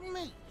even let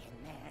me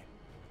in there.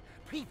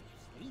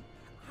 Previously,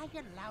 I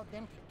allowed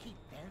them to keep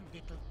their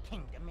little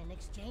kingdom in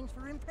exchange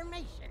for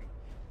information.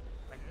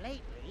 But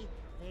lately,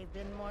 they've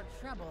been more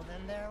trouble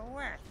than they're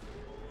worth.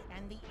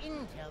 And the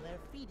intel they're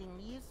feeding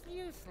me is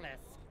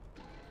useless.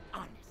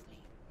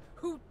 Honestly,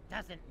 who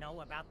doesn't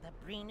know about the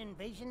Breen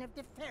invasion of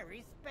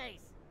Deferi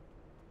space?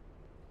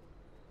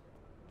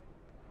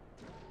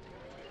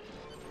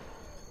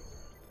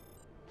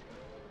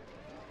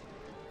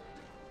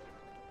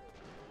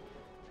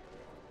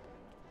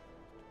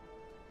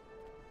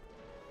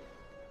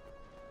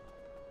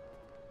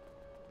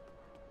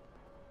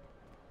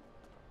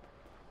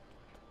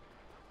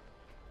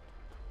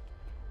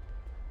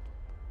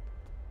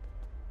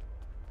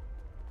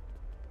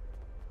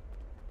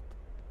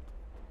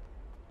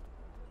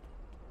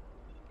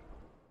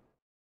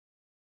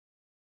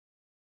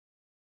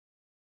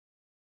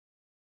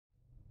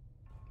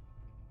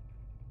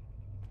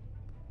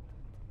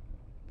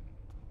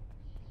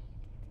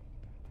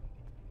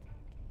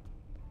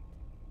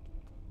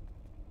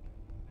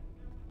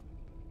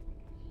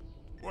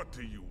 What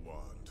do you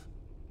want?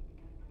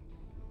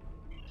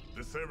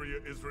 This area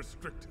is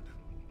restricted.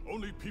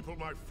 Only people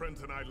my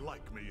friends and I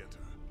like may enter.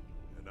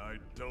 And I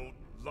don't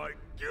like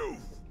you!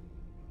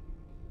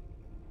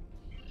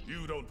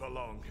 You don't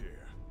belong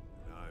here.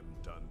 And I'm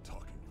done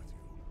talking with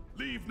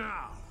you. Leave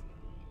now!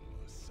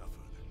 Or suffer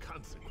the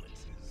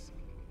consequences.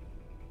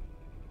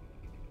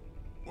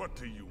 What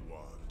do you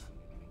want?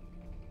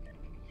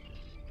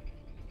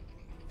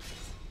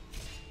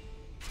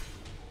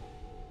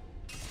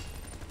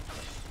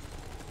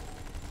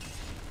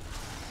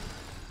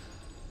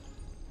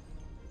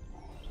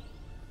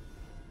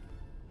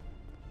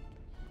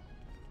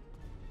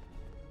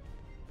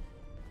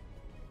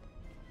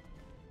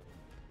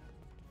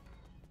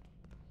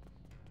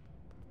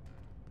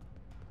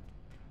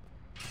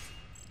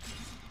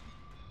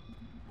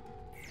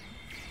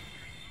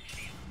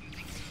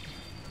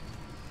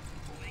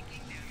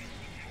 Flanking damage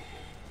detected.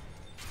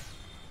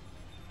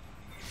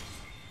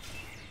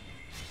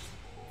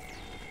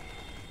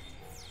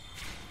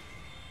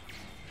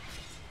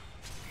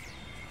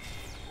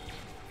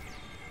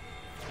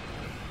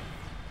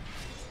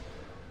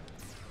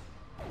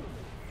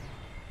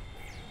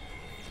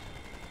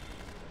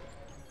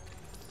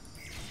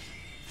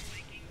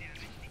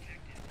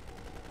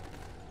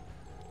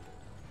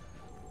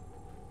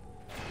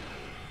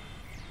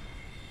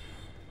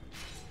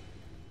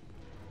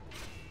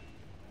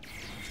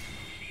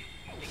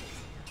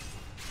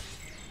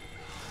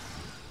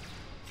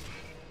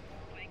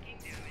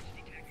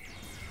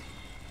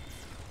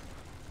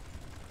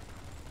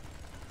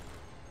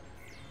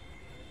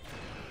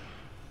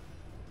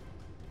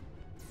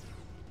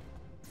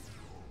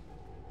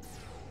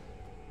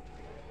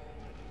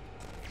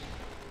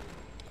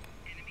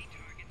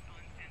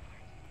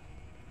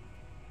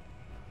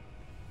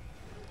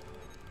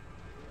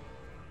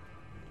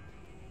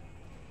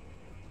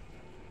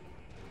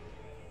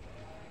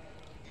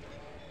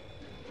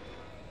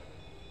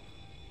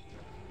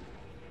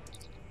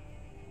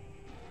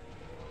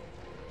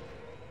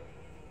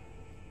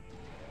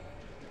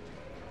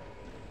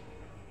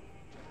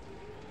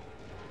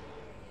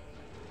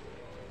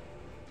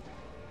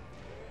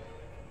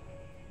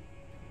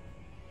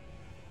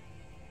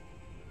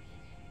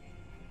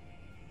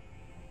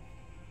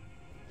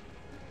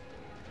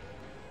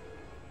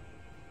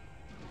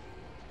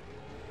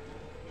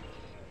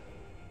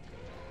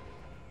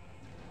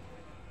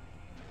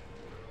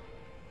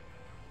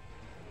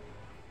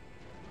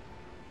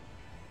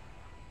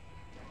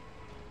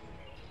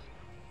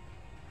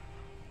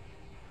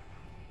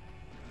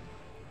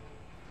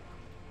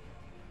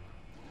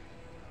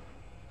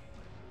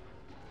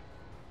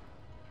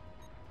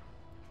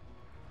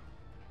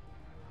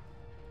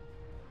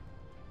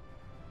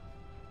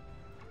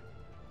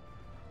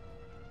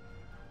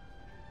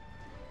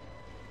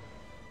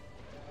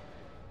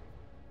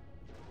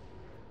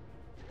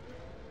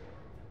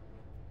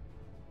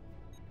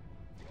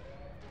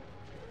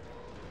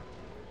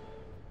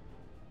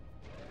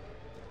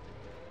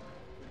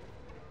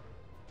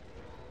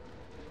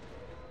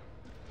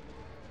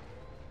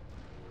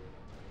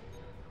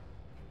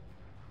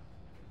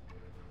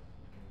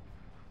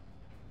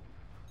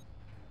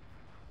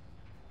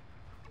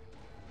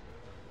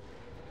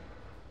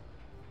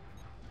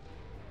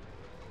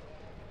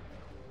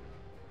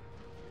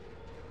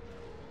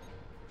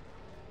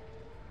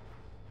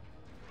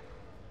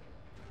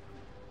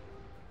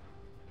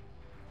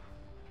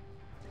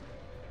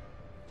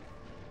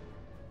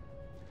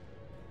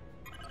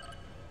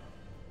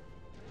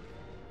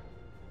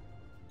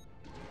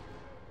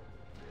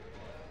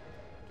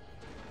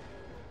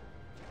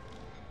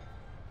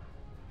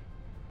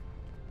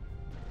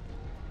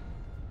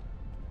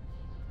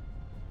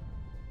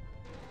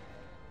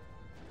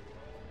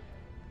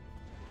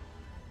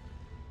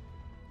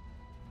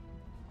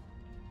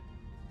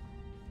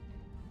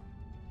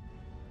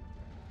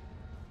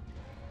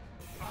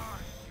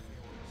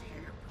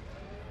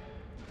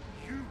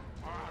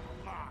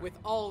 With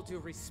all due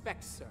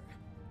respect, sir,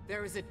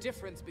 there is a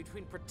difference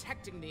between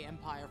protecting the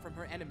Empire from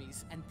her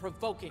enemies and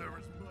provoking There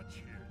them. is much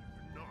here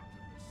you do not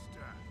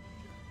understand,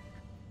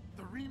 Jack.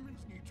 The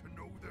Remans need to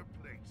know their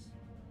place.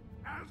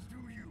 As do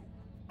you.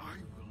 I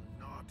will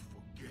not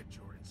forget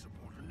your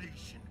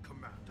insubordination,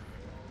 Commander.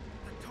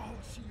 The Tal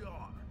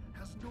Shiar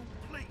has no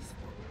place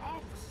for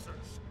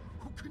officers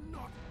who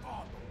cannot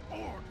follow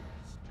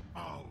orders.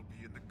 I'll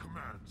be in the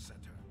command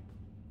center.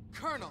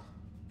 Colonel,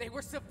 they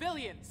were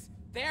civilians.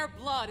 Their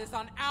blood is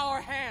on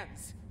our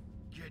hands.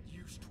 Get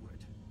used to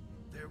it.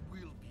 There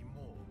will be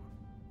more.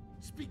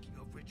 Speaking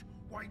of which,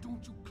 why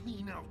don't you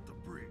clean out the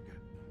brig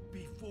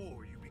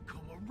before you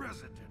become a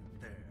resident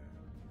there?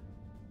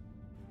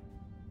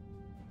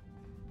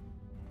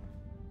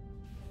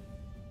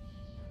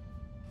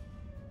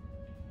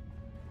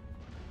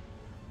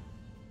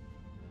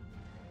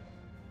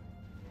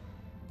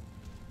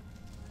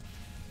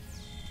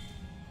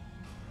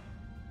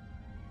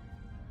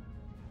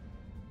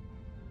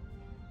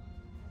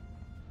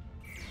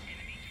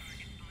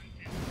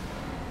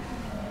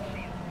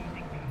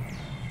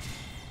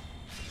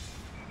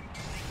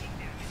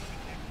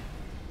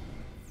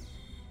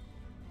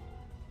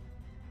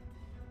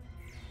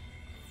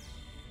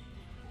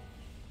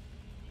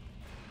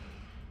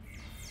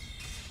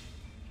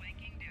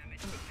 Flanking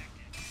damage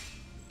detected.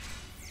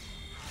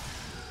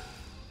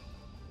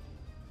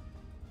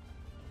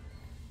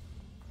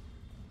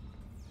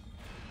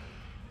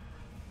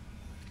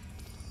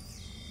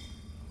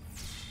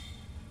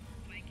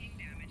 Flanking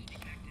damage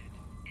detected.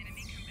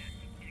 Enemy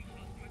combatants in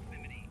close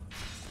proximity.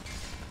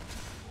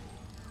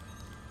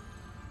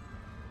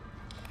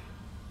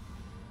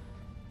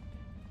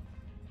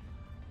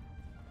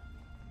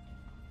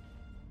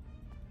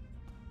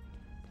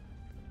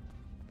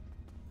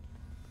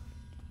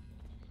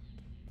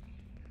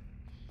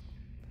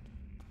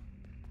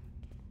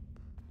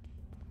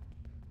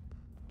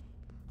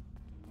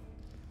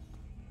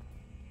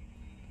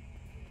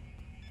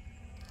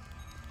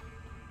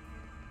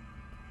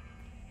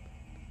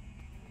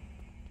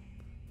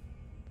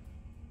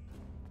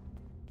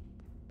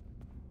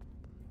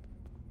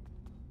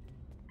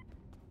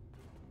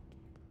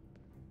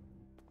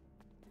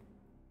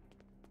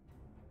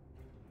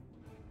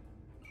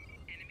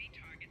 Enemy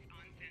targets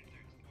on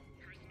sensors.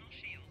 Personal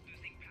shield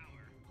losing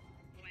power.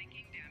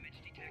 Flanking damage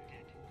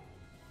detected.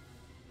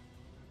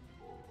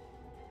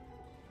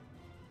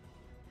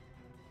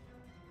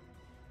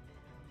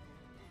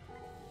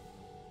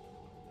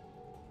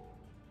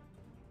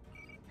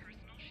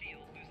 Personal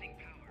shield losing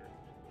power.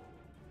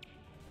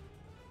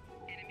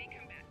 Enemy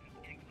combatants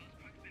in close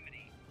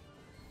proximity.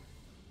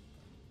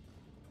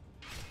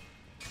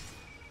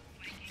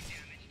 Flanking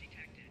damage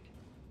detected.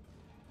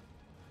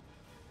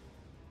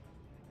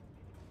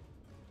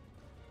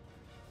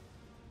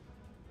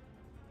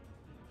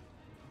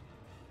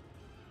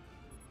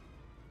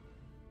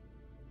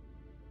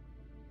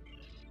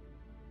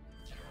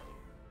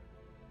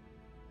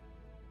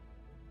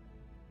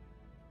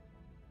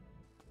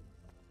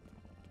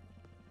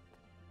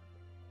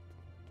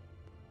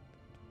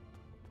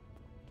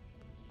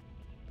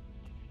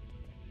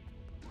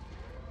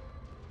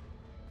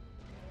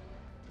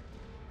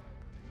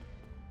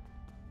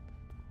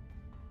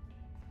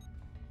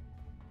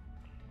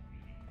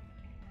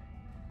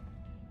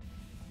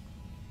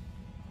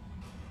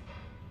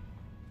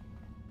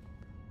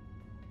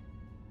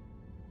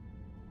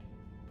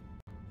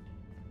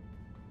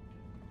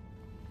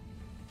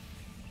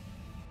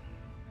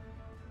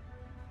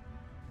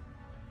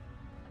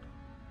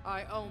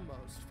 I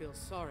almost feel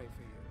sorry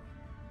for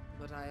you,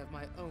 but I have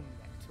my own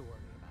neck to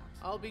worry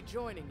about. I'll be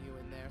joining you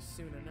in there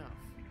soon enough.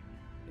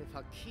 If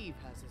Hakiv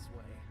has his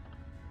way,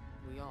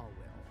 we all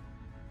will.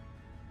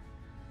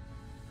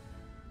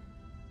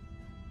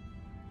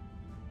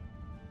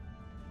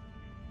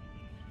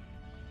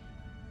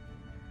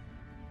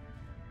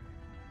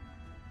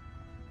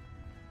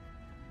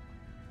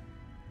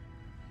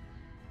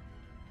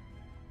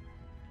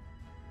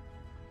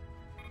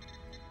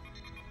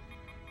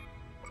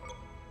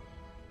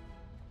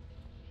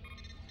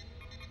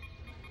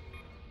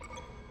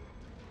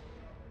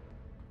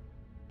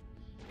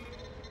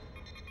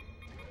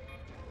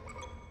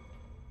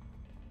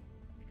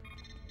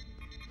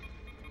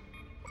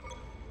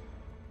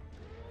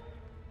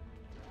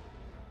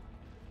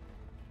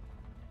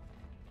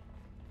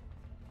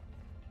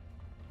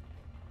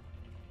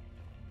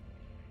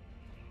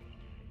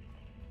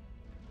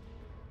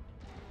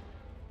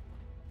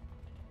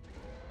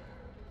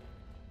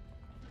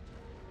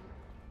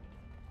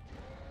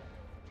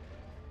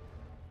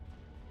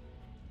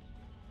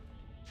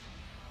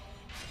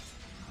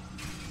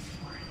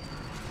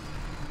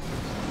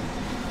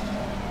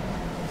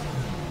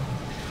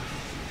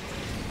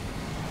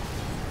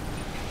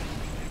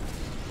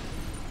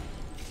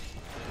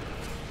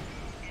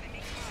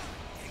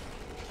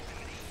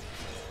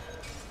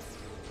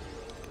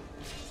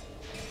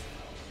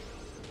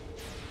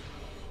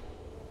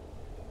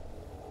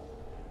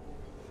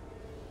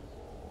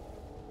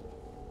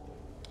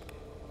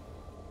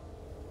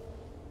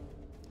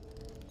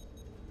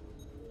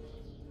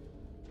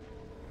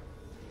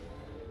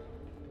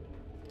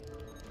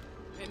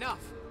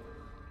 Enough!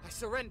 I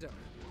surrender.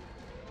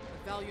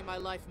 I value my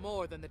life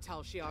more than the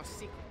Tal Shiar's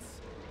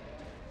secrets.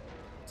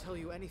 I'll tell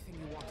you anything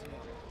you want to know.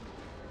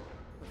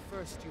 But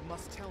first, you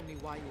must tell me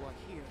why you are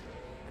here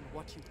and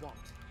what you want.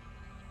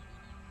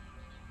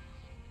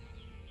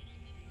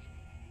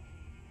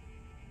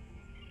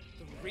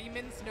 The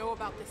Remans know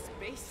about this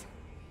base?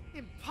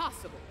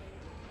 Impossible!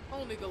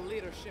 Only the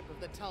leadership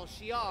of the Tal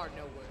Shiar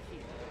know we're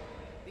here.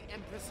 The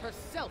Empress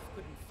herself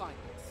couldn't find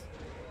us.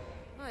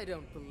 I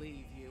don't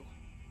believe you,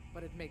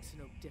 but it makes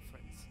no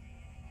difference.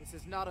 This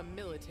is not a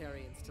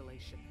military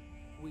installation.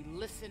 We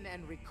listen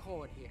and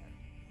record here.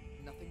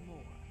 Nothing more.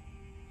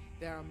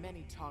 There are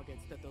many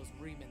targets that those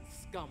Reman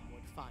scum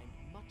would find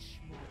much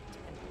more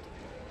tempting.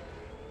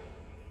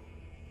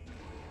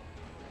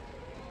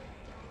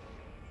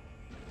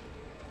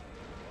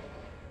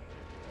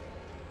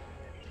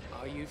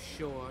 Are you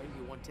sure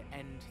you want to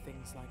end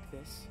things like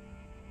this?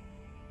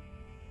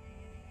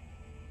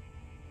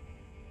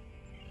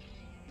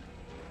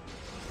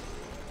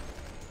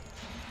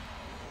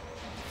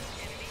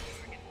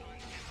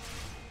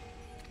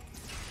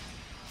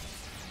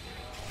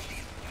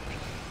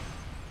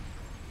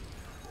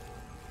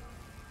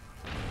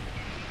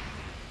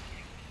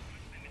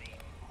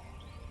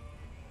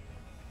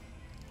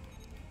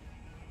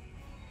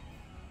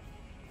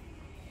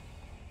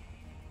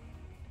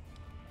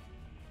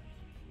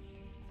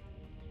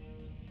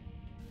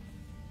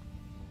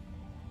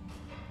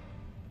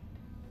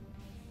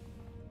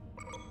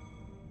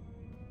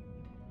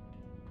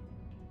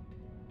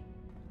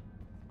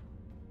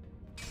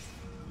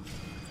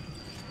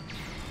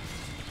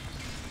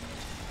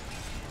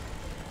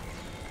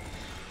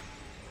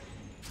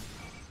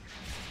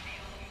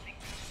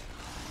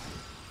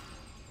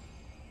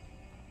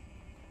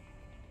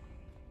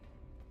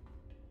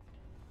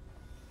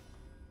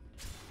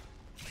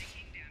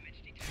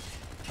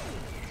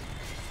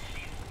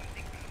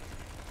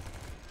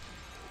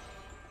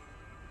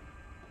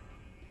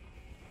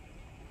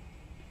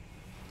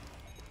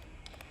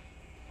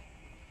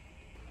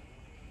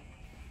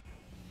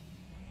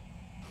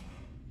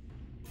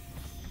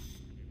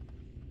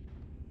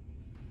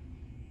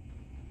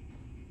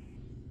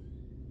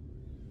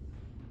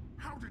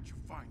 How did you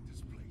find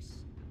this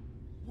place?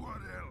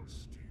 What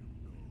else do you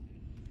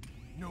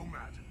know? No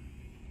matter.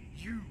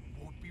 You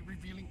won't be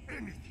revealing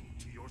anything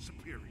to your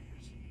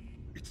superiors.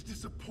 It's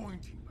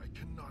disappointing I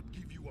cannot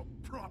give you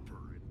a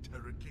proper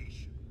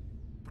interrogation.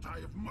 But I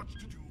have much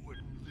to do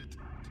and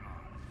little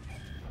time.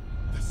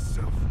 The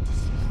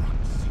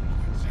self-destruct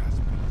sequence has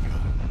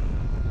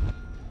begun.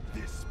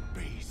 This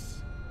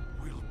base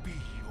will be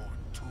your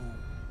tomb.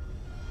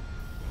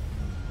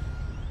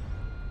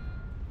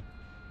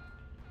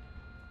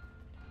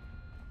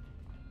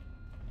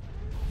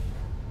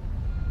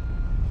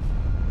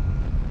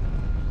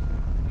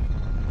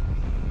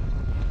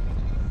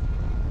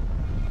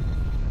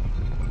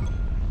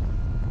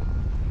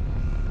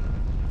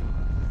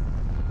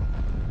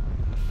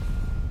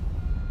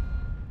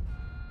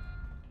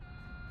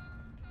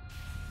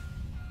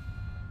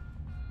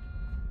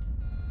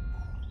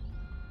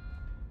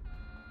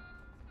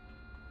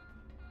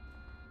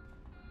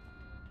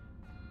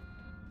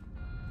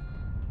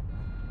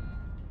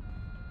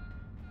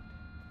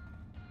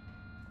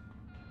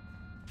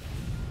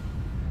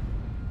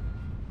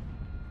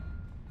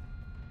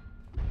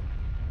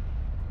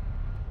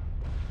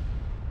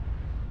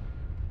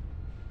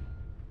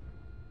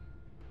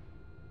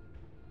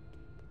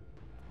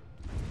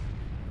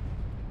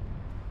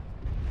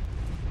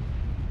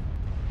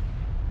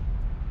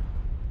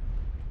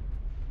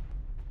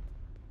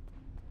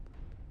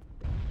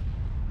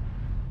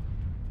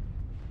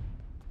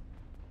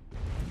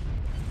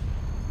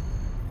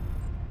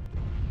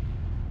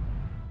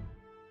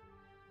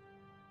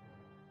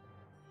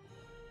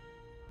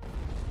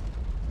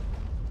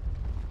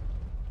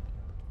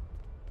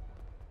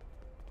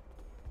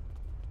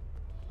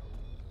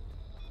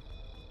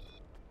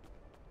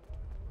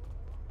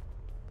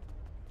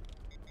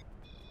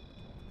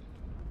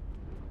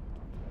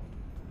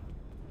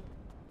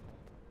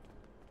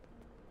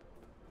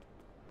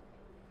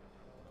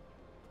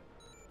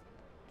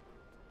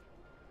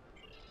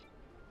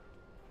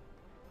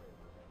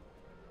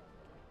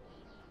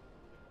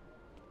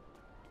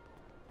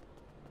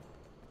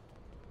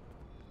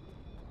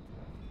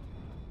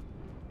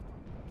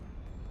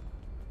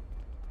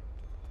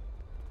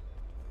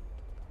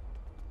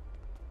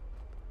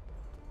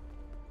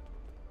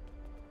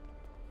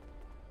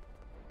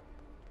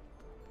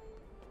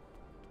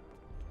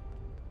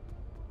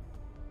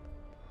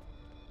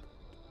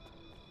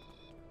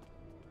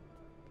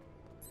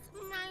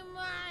 My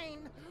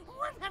mind!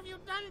 What have you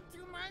done to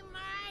my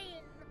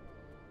mind?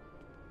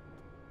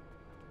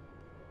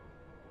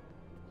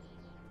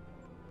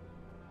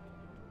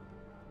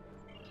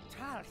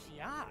 Tal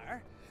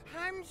Shiar?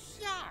 I'm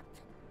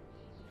shocked.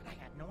 I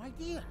had no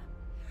idea.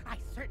 I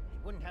certainly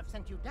wouldn't have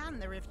sent you down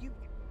there if you...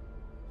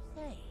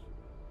 Say,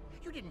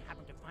 you didn't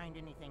happen to find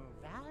anything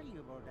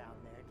valuable down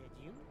there,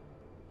 did you?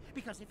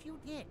 Because if you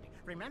did,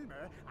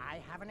 remember,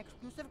 I have an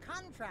exclusive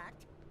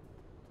contract.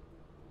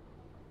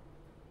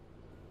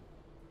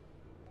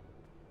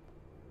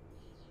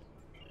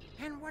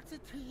 And what's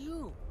it to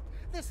you?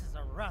 This is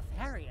a rough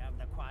area of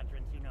the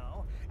quadrant, you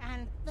know,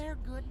 and they're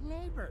good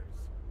neighbors.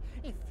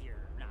 If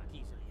you're not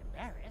easily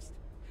embarrassed,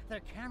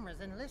 their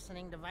cameras and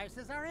listening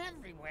devices are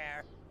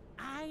everywhere.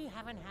 I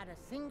haven't had a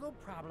single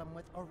problem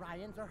with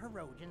Orions or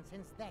Herodians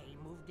since they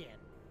moved in.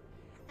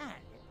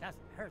 And it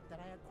doesn't hurt that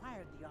I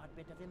acquired the odd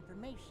bit of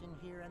information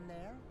here and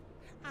there.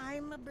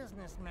 I'm a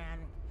businessman,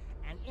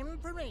 and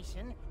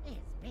information is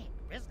big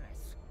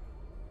business.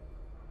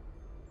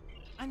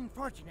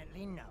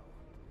 Unfortunately, no.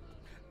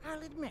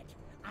 I'll admit,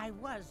 I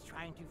was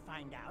trying to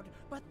find out,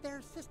 but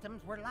their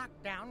systems were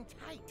locked down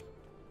tight.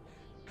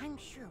 I'm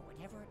sure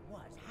whatever it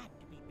was had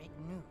to be big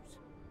news.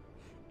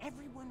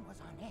 Everyone was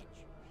on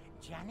edge.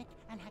 Janik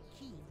and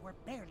Hakiv were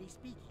barely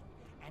speaking,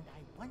 and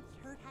I once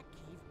heard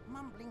Hakiv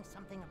mumbling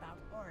something about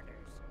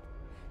orders.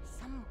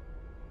 Someone's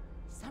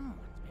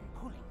been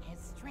pulling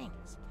his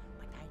strings,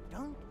 but I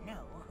don't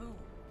know who.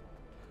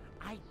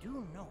 I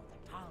do know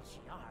that Tal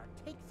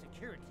Shiar takes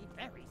security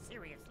very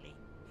seriously.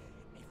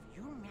 If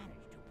you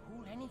manage to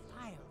pull any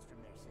files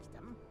from their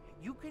system,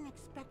 you can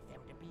expect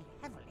them to be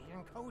heavily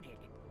encoded.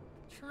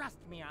 Trust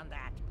me on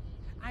that.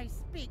 I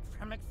speak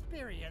from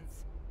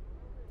experience.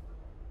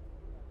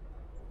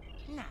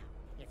 Now,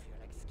 if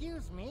you'll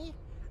excuse me,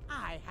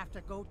 I have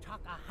to go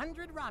talk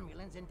 100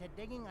 Romulans into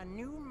digging a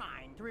new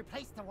mine to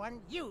replace the one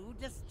you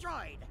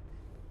destroyed.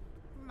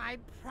 My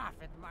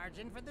profit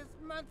margin for this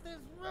month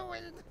is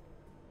ruined.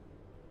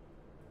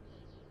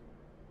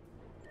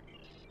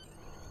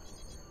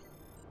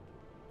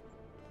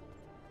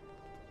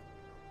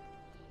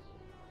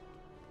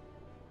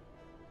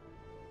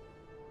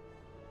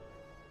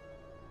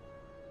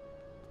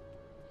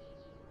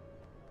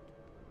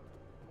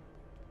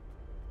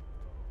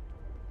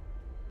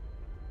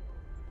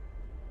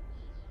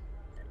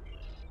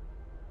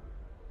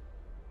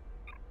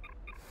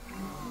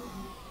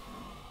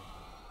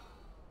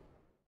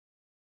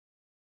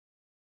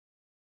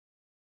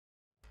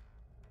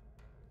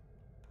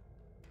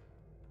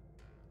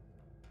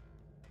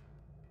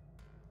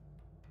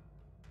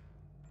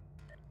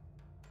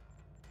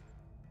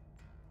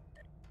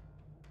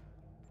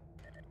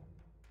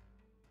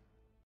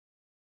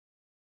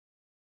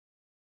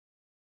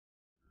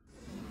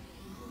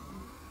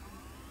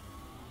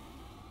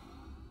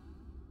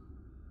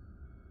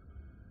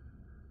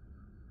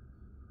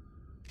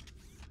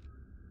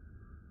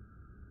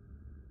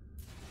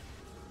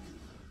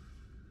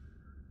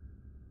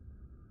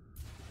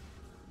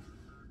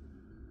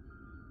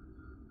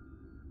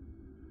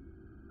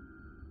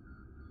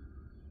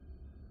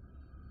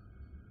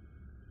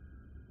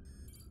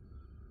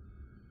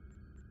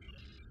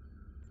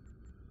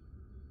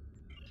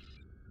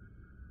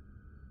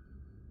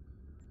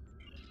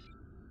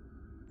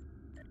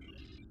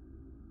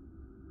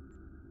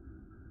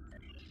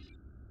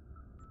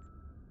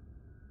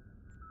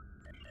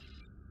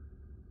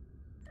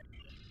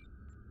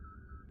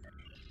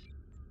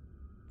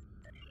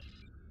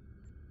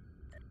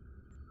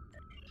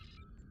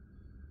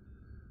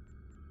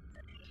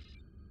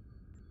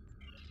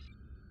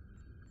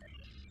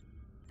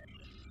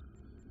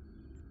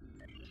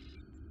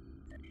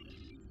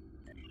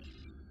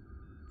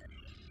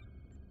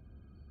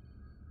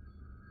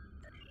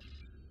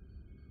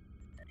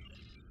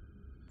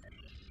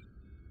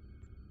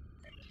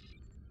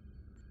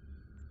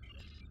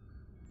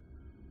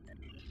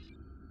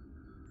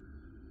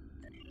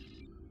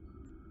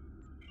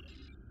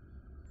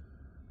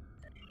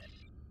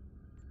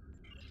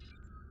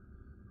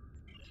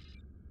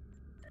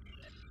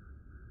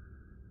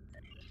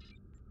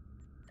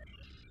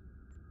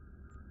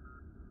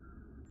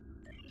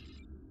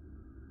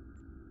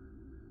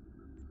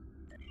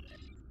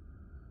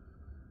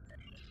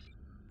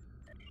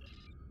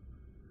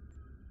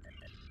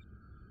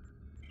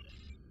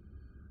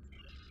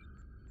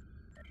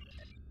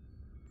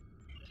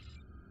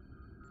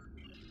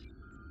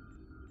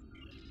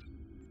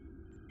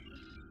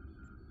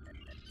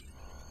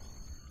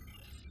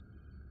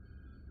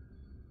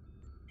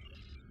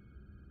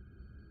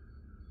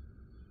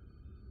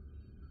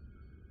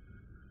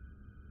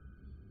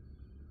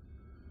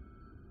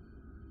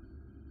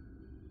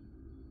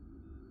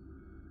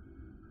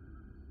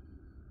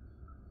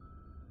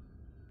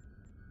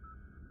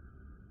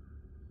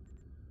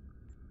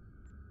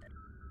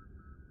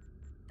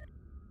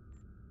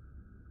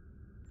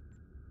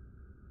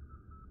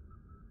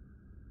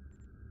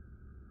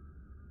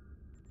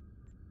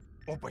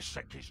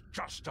 Obasek is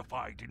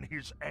justified in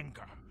his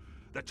anger.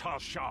 The Tal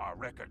Shiar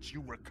records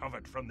you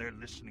recovered from their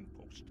listening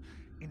post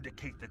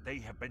indicate that they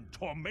have been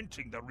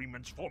tormenting the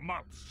Remans for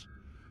months.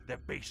 Their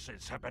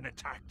bases have been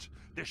attacked,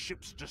 their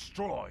ships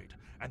destroyed,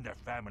 and their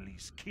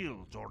families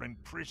killed or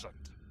imprisoned.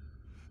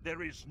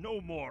 There is no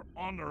more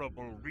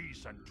honorable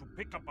reason to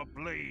pick up a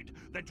blade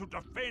than to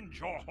defend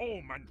your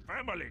home and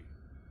family.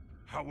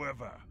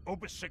 However,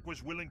 Obasek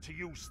was willing to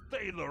use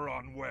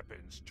Thaleron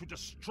weapons to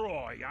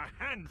destroy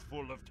a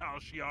handful of Tal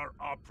Shiar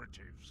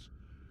operatives.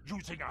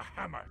 Using a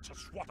hammer to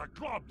swat a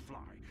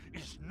globfly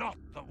is not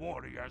the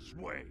warrior's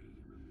way.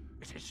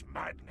 It is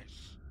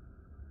madness.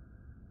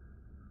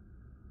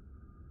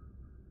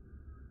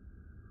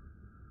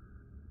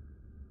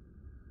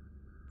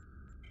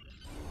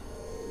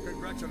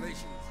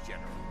 Congratulations.